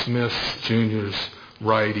Joseph Smith Jr.'s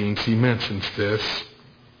writings, he mentions this.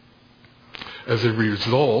 As a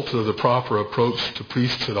result of the proper approach to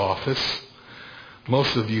priesthood office,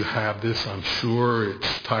 most of you have this, I'm sure.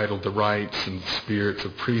 It's titled The Rights and Spirits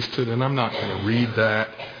of Priesthood, and I'm not going to read that,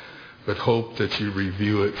 but hope that you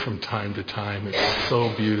review it from time to time. It's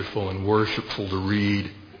so beautiful and worshipful to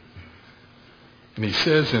read. And he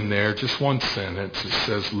says in there, just one sentence, it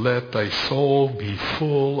says, "Let thy soul be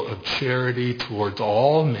full of charity towards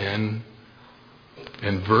all men,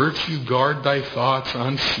 and virtue guard thy thoughts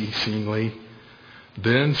unceasingly.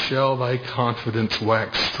 Then shall thy confidence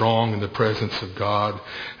wax strong in the presence of God,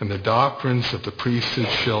 and the doctrines of the priesthood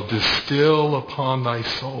shall distill upon thy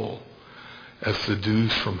soul as the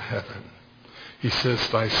dews from heaven." He says,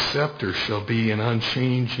 "Thy scepter shall be an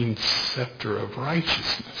unchanging scepter of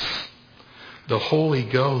righteousness. The Holy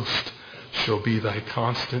Ghost shall be thy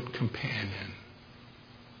constant companion."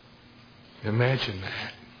 Imagine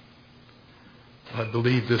that. I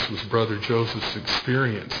believe this was Brother Joseph's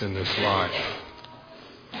experience in this life.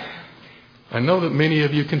 I know that many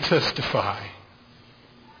of you can testify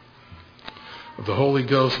of the Holy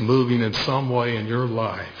Ghost moving in some way in your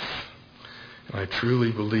life. And I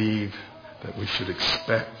truly believe that we should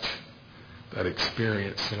expect that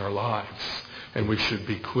experience in our lives. And we should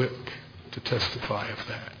be quick to testify of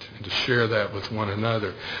that and to share that with one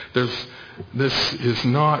another. This is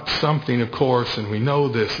not something, of course, and we know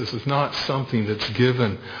this is not something that's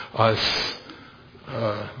given us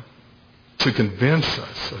to convince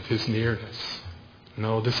us of his nearness.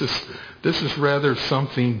 No, this is rather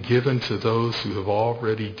something given to those who have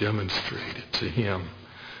already demonstrated to him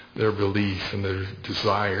their belief and their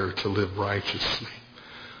desire to live righteously.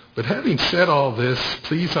 But having said all this,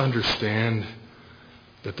 please understand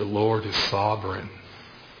that the Lord is sovereign.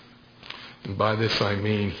 And by this I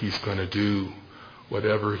mean he's going to do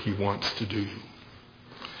whatever he wants to do.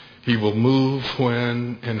 He will move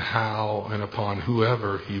when and how and upon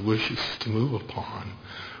whoever he wishes to move upon,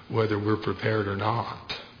 whether we're prepared or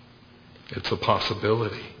not. It's a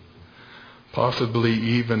possibility. Possibly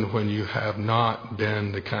even when you have not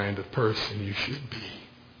been the kind of person you should be.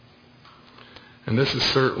 And this is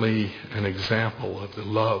certainly an example of the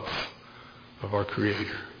love of our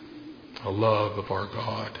Creator, a love of our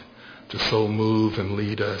God, to so move and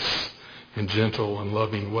lead us in gentle and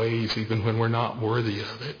loving ways, even when we're not worthy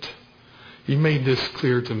of it. He made this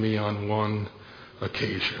clear to me on one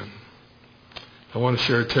occasion. I want to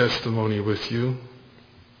share a testimony with you,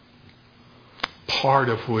 part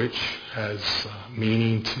of which has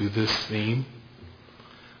meaning to this theme,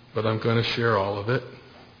 but I'm going to share all of it.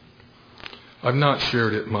 I've not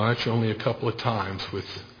shared it much, only a couple of times with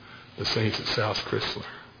the saints at South Chrysler.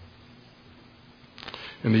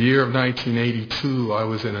 In the year of 1982, I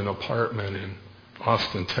was in an apartment in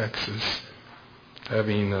Austin, Texas,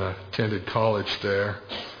 having attended college there.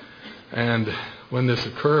 And when this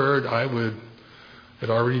occurred, I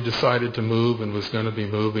had already decided to move and was going to be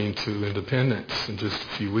moving to Independence in just a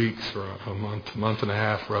few weeks, or a month and a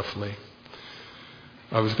half roughly.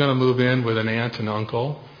 I was going to move in with an aunt and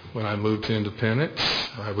uncle when I moved to Independence.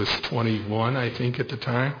 I was 21, I think, at the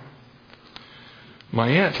time. My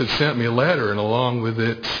aunt had sent me a letter, and along with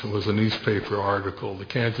it was a newspaper article. The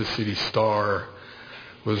Kansas City Star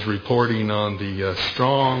was reporting on the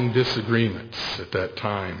strong disagreements at that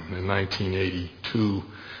time in 1982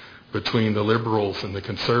 between the liberals and the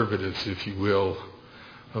conservatives, if you will,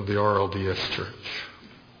 of the RLDS Church.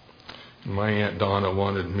 My Aunt Donna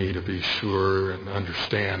wanted me to be sure and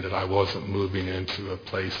understand that I wasn't moving into a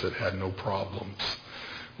place that had no problems.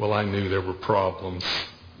 Well, I knew there were problems.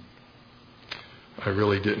 I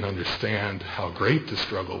really didn't understand how great the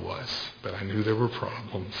struggle was, but I knew there were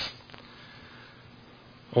problems.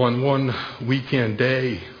 On one weekend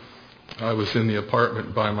day, I was in the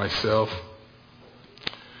apartment by myself,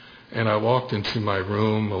 And I walked into my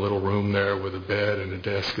room, a little room there with a bed and a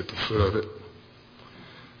desk at the foot of it.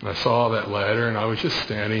 And I saw that letter, and I was just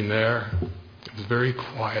standing there. It was very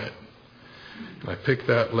quiet. And I picked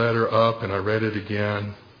that letter up, and I read it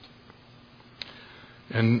again.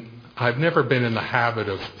 And I've never been in the habit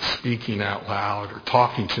of speaking out loud or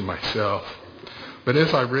talking to myself. But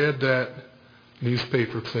as I read that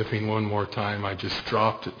newspaper clipping one more time, I just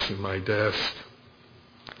dropped it to my desk.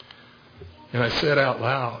 And I said out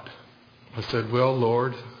loud, I said, well,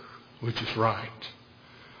 Lord, which is right?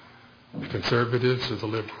 The conservatives or the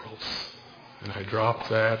liberals? And I dropped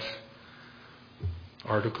that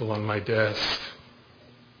article on my desk.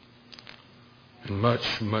 And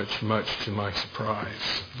much, much, much to my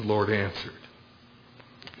surprise, the Lord answered.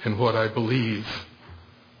 And what I believe,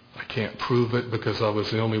 I can't prove it because I was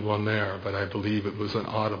the only one there, but I believe it was an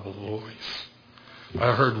audible voice.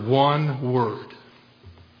 I heard one word.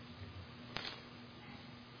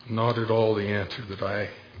 Not at all the answer that I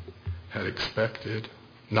had expected.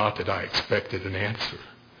 Not that I expected an answer.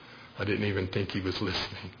 I didn't even think he was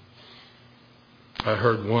listening. I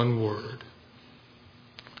heard one word.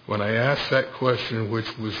 When I asked that question,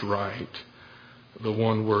 which was right, the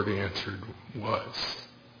one word answered was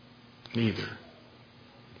neither.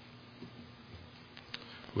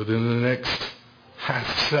 Within the next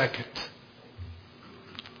half second,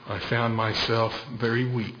 I found myself very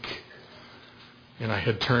weak. And I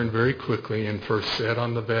had turned very quickly and first sat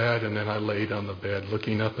on the bed, and then I laid on the bed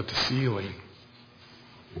looking up at the ceiling.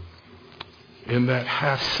 In that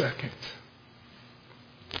half second,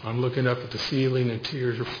 I'm looking up at the ceiling and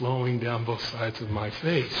tears are flowing down both sides of my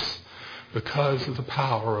face because of the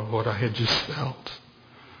power of what I had just felt.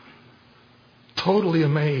 Totally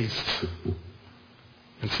amazed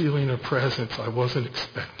and feeling a presence I wasn't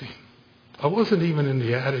expecting. I wasn't even in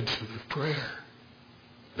the attitude of prayer,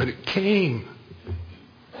 but it came.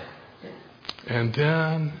 And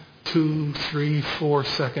then 2, 3, 4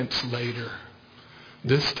 seconds later,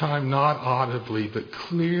 this time not audibly, but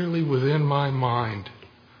clearly within my mind,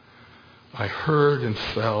 I heard and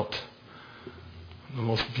felt the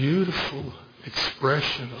most beautiful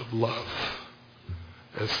expression of love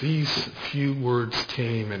as these few words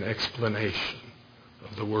came in explanation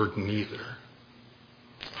of the word neither.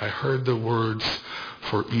 I heard the words,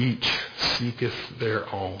 for each seeketh their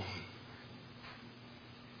own.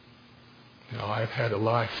 Now, I've had a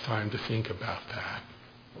lifetime to think about that.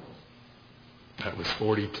 That was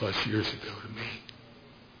 40 plus years ago to me.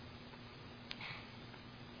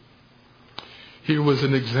 Here was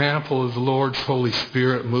an example of the Lord's Holy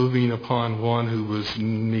Spirit moving upon one who was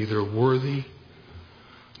neither worthy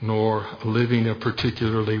nor living a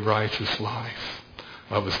particularly righteous life.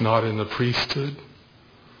 I was not in the priesthood,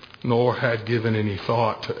 nor had given any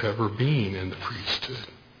thought to ever being in the priesthood.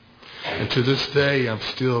 And to this day, I'm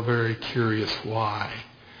still very curious why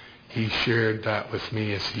he shared that with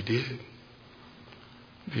me as he did.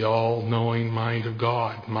 The all-knowing mind of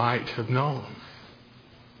God might have known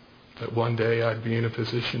that one day I'd be in a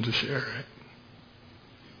position to share it.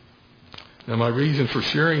 Now, my reason for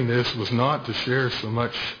sharing this was not to share so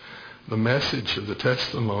much the message of the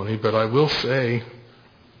testimony, but I will say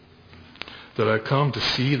that I come to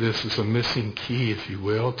see this as a missing key, if you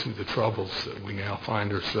will, to the troubles that we now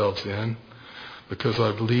find ourselves in, because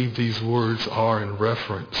I believe these words are in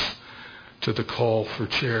reference to the call for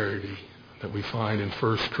charity that we find in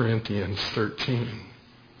 1 Corinthians 13.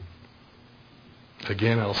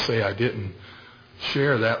 Again, I'll say I didn't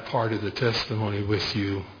share that part of the testimony with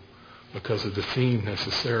you because of the theme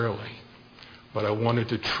necessarily, but I wanted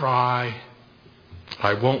to try.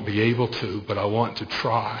 I won't be able to, but I want to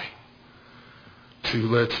try to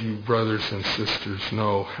let you brothers and sisters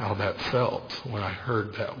know how that felt when I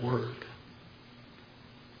heard that word.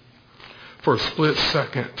 For a split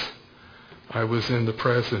second, I was in the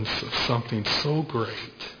presence of something so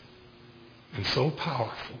great and so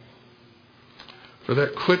powerful. For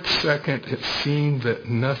that quick second, it seemed that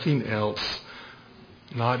nothing else,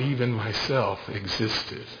 not even myself,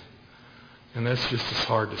 existed. And that's just as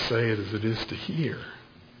hard to say it as it is to hear.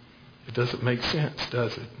 It doesn't make sense,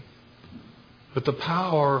 does it? But the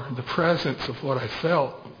power, the presence of what I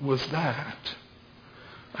felt was that.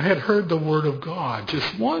 I had heard the word of God,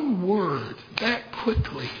 just one word, that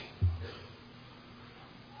quickly.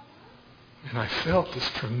 And I felt this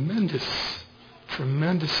tremendous,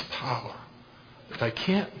 tremendous power that I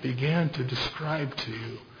can't begin to describe to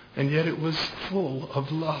you. And yet it was full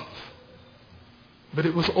of love. But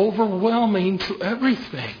it was overwhelming to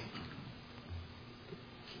everything.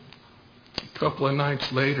 A couple of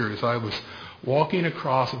nights later, as I was walking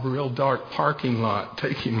across a real dark parking lot,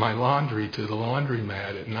 taking my laundry to the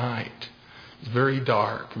laundromat at night, It was very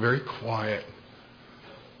dark, very quiet.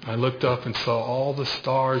 I looked up and saw all the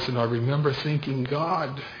stars, and I remember thinking,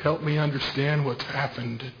 God, help me understand what's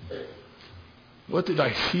happened. What did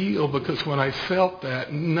I feel? Because when I felt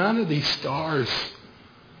that, none of these stars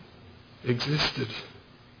existed.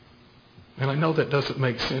 And I know that doesn't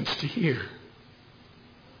make sense to hear.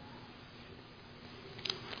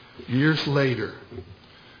 Years later,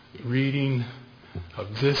 reading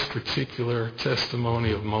of this particular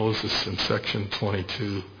testimony of Moses in section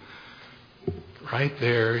 22, right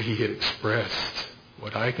there he had expressed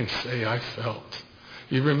what I can say I felt.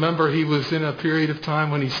 You remember he was in a period of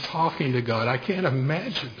time when he's talking to God. I can't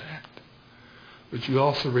imagine that. But you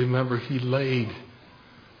also remember he laid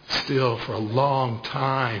still for a long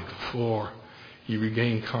time before he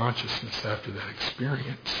regained consciousness after that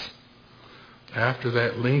experience. After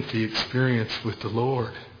that lengthy experience with the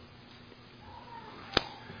Lord.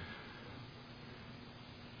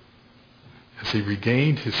 As he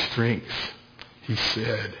regained his strength, he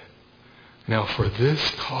said, "Now for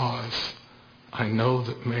this cause I know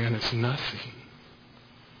that man is nothing,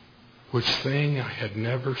 which thing I had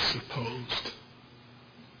never supposed.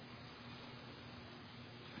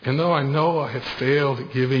 And though I know I have failed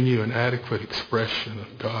at giving you an adequate expression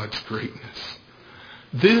of God's greatness,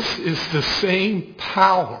 this is the same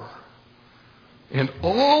power and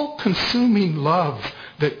all-consuming love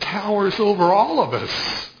that towers over all of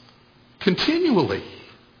us continually.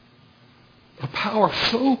 A power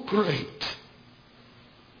so great,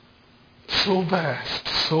 so vast,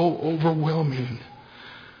 so overwhelming,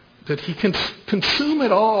 that he can consume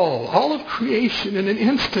it all of creation in an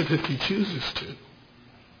instant if he chooses to.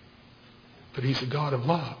 But he's a God of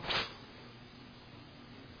love.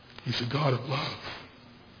 He's a God of love.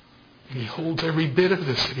 And he holds every bit of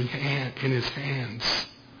this in his hands.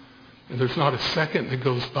 And there's not a second that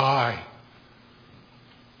goes by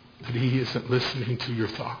that he isn't listening to your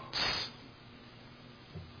thoughts.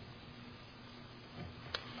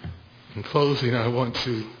 In closing, I want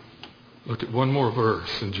to look at one more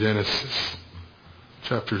verse in Genesis,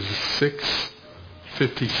 chapter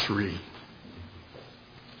 6:53.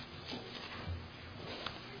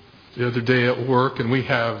 The other day at work, and we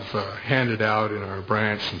have handed out in our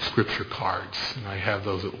branch some scripture cards, and I have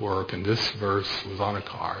those at work, and this verse was on a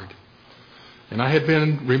card. And I had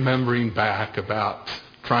been remembering back about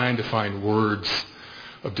trying to find words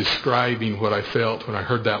of describing what I felt when I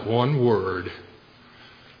heard that one word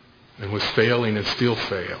and was failing and still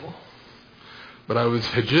fail. But I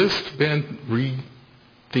had just been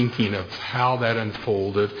rethinking of how that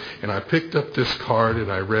unfolded, and I picked up this card and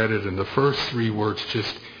I read it, and the first three words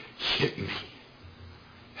just hit me.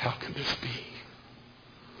 How can this be?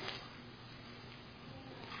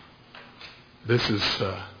 This is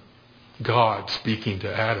God speaking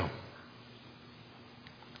to Adam.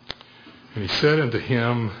 And he said unto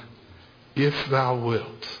him, "If thou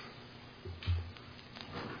wilt."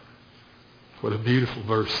 What a beautiful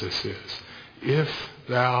verse this is. "If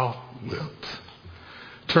thou wilt,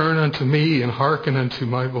 turn unto me and hearken unto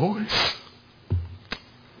my voice,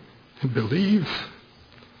 and believe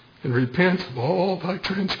and repent of all thy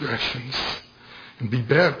transgressions, and be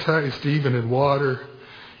baptized even in water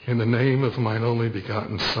in the name of mine only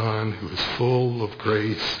begotten Son, who is full of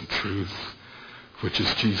grace and truth, which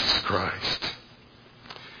is Jesus Christ,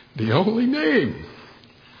 the only name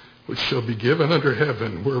which shall be given under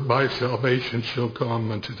heaven, whereby salvation shall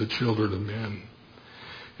come unto the children of men.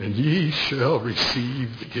 And ye shall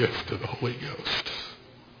receive the gift of the Holy Ghost,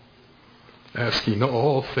 asking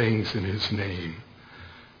all things in his name.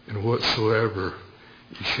 And whatsoever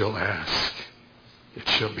ye shall ask, it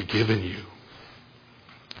shall be given you."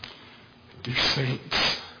 Dear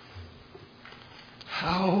saints,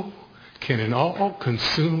 how can an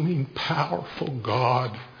all-consuming, powerful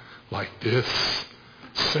God like this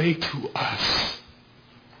say to us,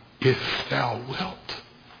 "If thou wilt"?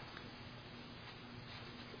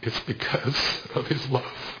 It's because of his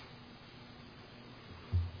love.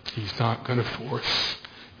 He's not going to force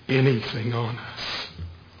anything on us.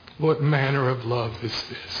 What manner of love is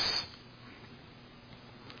this?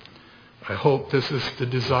 I hope this is the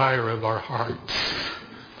desire of our hearts,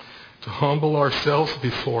 to humble ourselves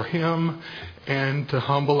before him and to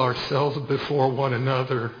humble ourselves before one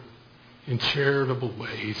another in charitable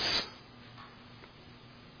ways.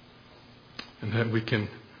 And that we can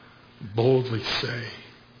boldly say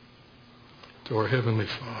to our Heavenly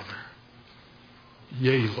Father,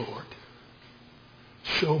 "Yea, Lord,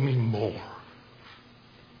 show me more."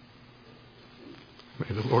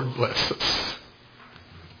 May the Lord bless us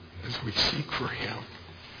as we seek for him,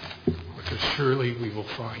 because surely we will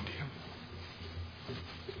find him.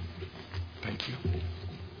 Thank you.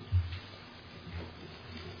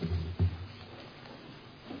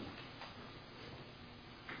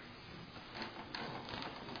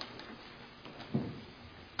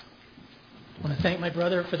 thank my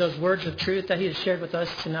brother for those words of truth that he has shared with us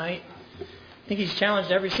tonight. I think he's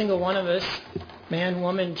challenged every single one of us, man,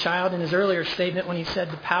 woman, child, in his earlier statement when he said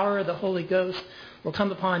the power of the Holy Ghost will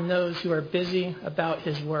come upon those who are busy about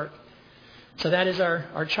his work. So that is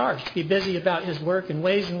our charge, to be busy about his work in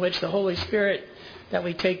ways in which the Holy Spirit that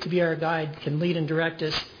we take to be our guide can lead and direct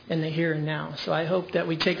us in the here and now. So I hope that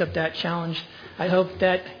we take up that challenge. I hope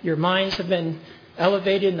that your minds have been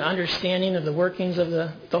elevated in the understanding of the workings of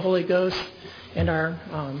the Holy Ghost and our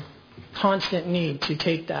constant need to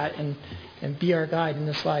take that and be our guide in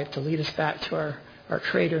this life to lead us back to our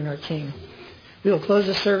Creator and our King. We will close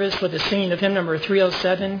the service with the singing of hymn number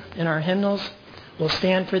 307 in our hymnals. We'll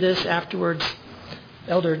stand for this afterwards.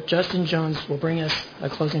 Elder Justin Jones will bring us a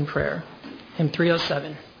closing prayer. Hymn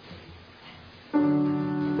 307.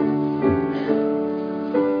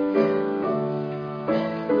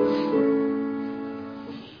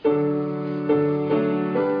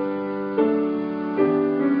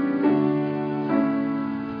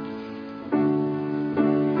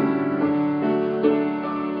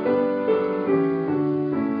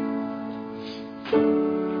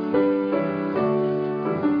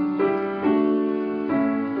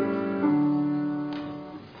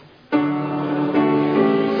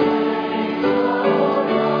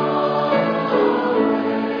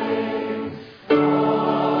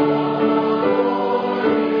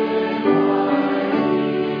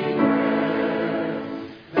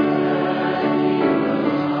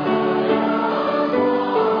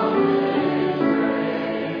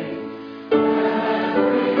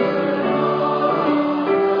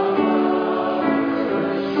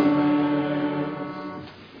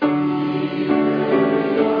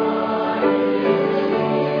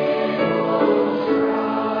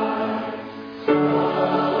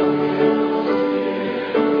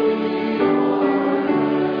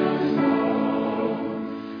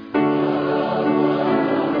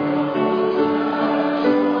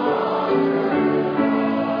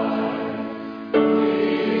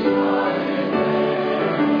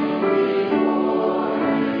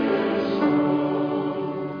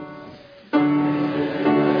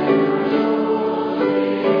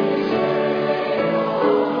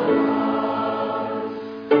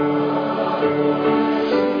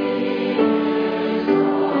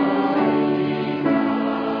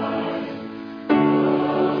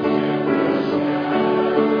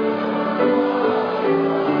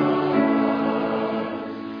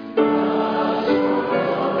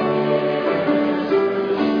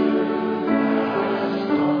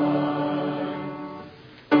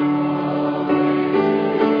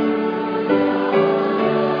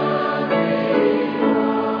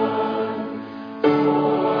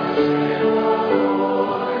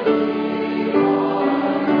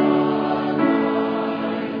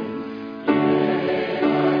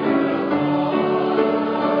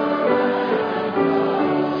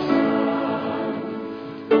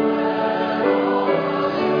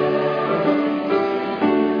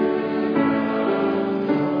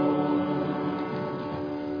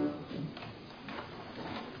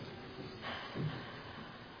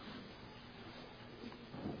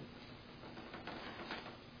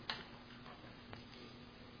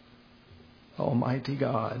 Almighty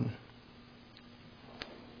God,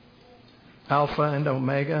 Alpha and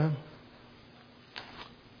Omega,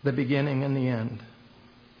 the beginning and the end,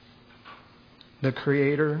 the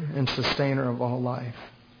creator and sustainer of all life.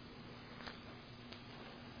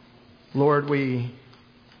 Lord, we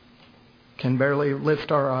can barely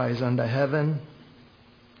lift our eyes unto heaven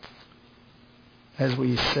as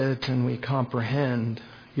we sit and we comprehend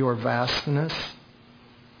your vastness,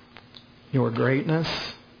 your greatness,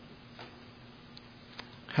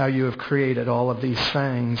 how you have created all of these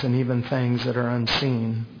things and even things that are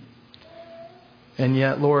unseen. And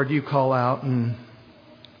yet, Lord, you call out and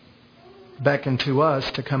beckon to us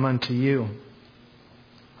to come unto you.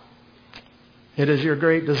 It is your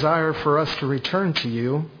great desire for us to return to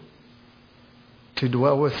you, to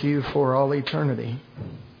dwell with you for all eternity.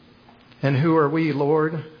 And who are we,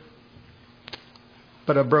 Lord,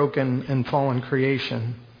 but a broken and fallen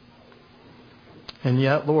creation? And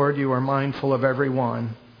yet, Lord, you are mindful of every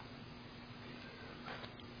one.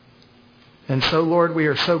 And so, Lord, we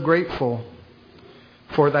are so grateful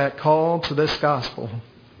for that call to this gospel.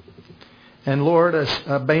 And Lord,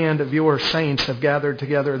 a band of your saints have gathered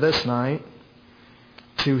together this night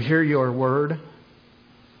to hear your word,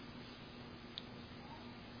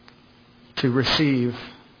 to receive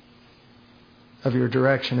of your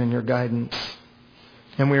direction and your guidance.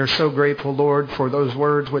 And we are so grateful, Lord, for those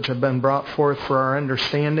words which have been brought forth for our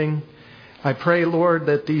understanding. I pray, Lord,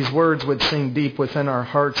 that these words would sink deep within our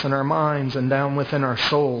hearts and our minds and down within our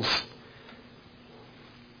souls.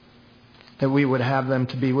 that we would have them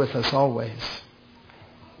to be with us always.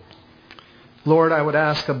 Lord, I would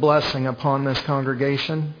ask a blessing upon this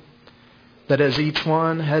congregation, that as each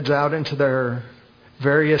one heads out into their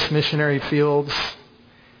various missionary fields,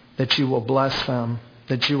 that you will bless them,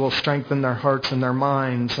 that you will strengthen their hearts and their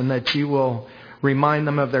minds, and that you will remind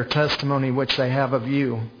them of their testimony which they have of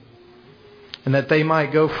you, and that they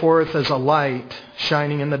might go forth as a light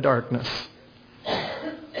shining in the darkness,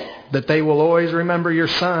 that they will always remember your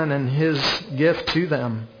Son and His gift to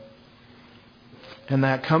them, and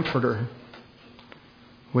that Comforter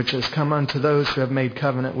which has come unto those who have made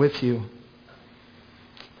covenant with you.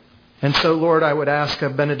 And so, Lord, I would ask a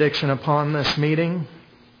benediction upon this meeting.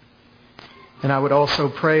 And I would also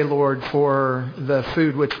pray, Lord, for the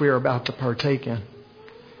food which we are about to partake in.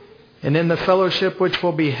 And in the fellowship which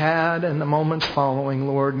will be had in the moments following,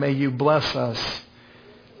 Lord, may you bless us.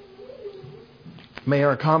 May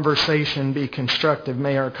our conversation be constructive.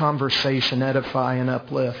 May our conversation edify and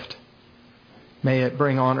uplift. May it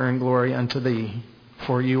bring honor and glory unto Thee,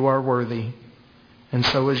 for you are worthy, and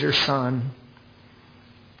so is your Son.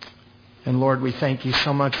 And Lord, we thank you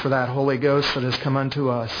so much for that Holy Ghost that has come unto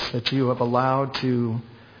us, that you have allowed to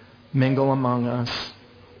mingle among us.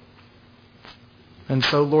 And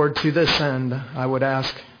so, Lord, to this end, I would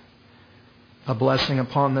ask a blessing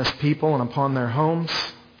upon this people and upon their homes.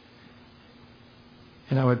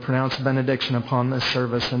 And I would pronounce a benediction upon this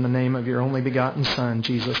service in the name of your only begotten Son,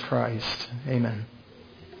 Jesus Christ. Amen.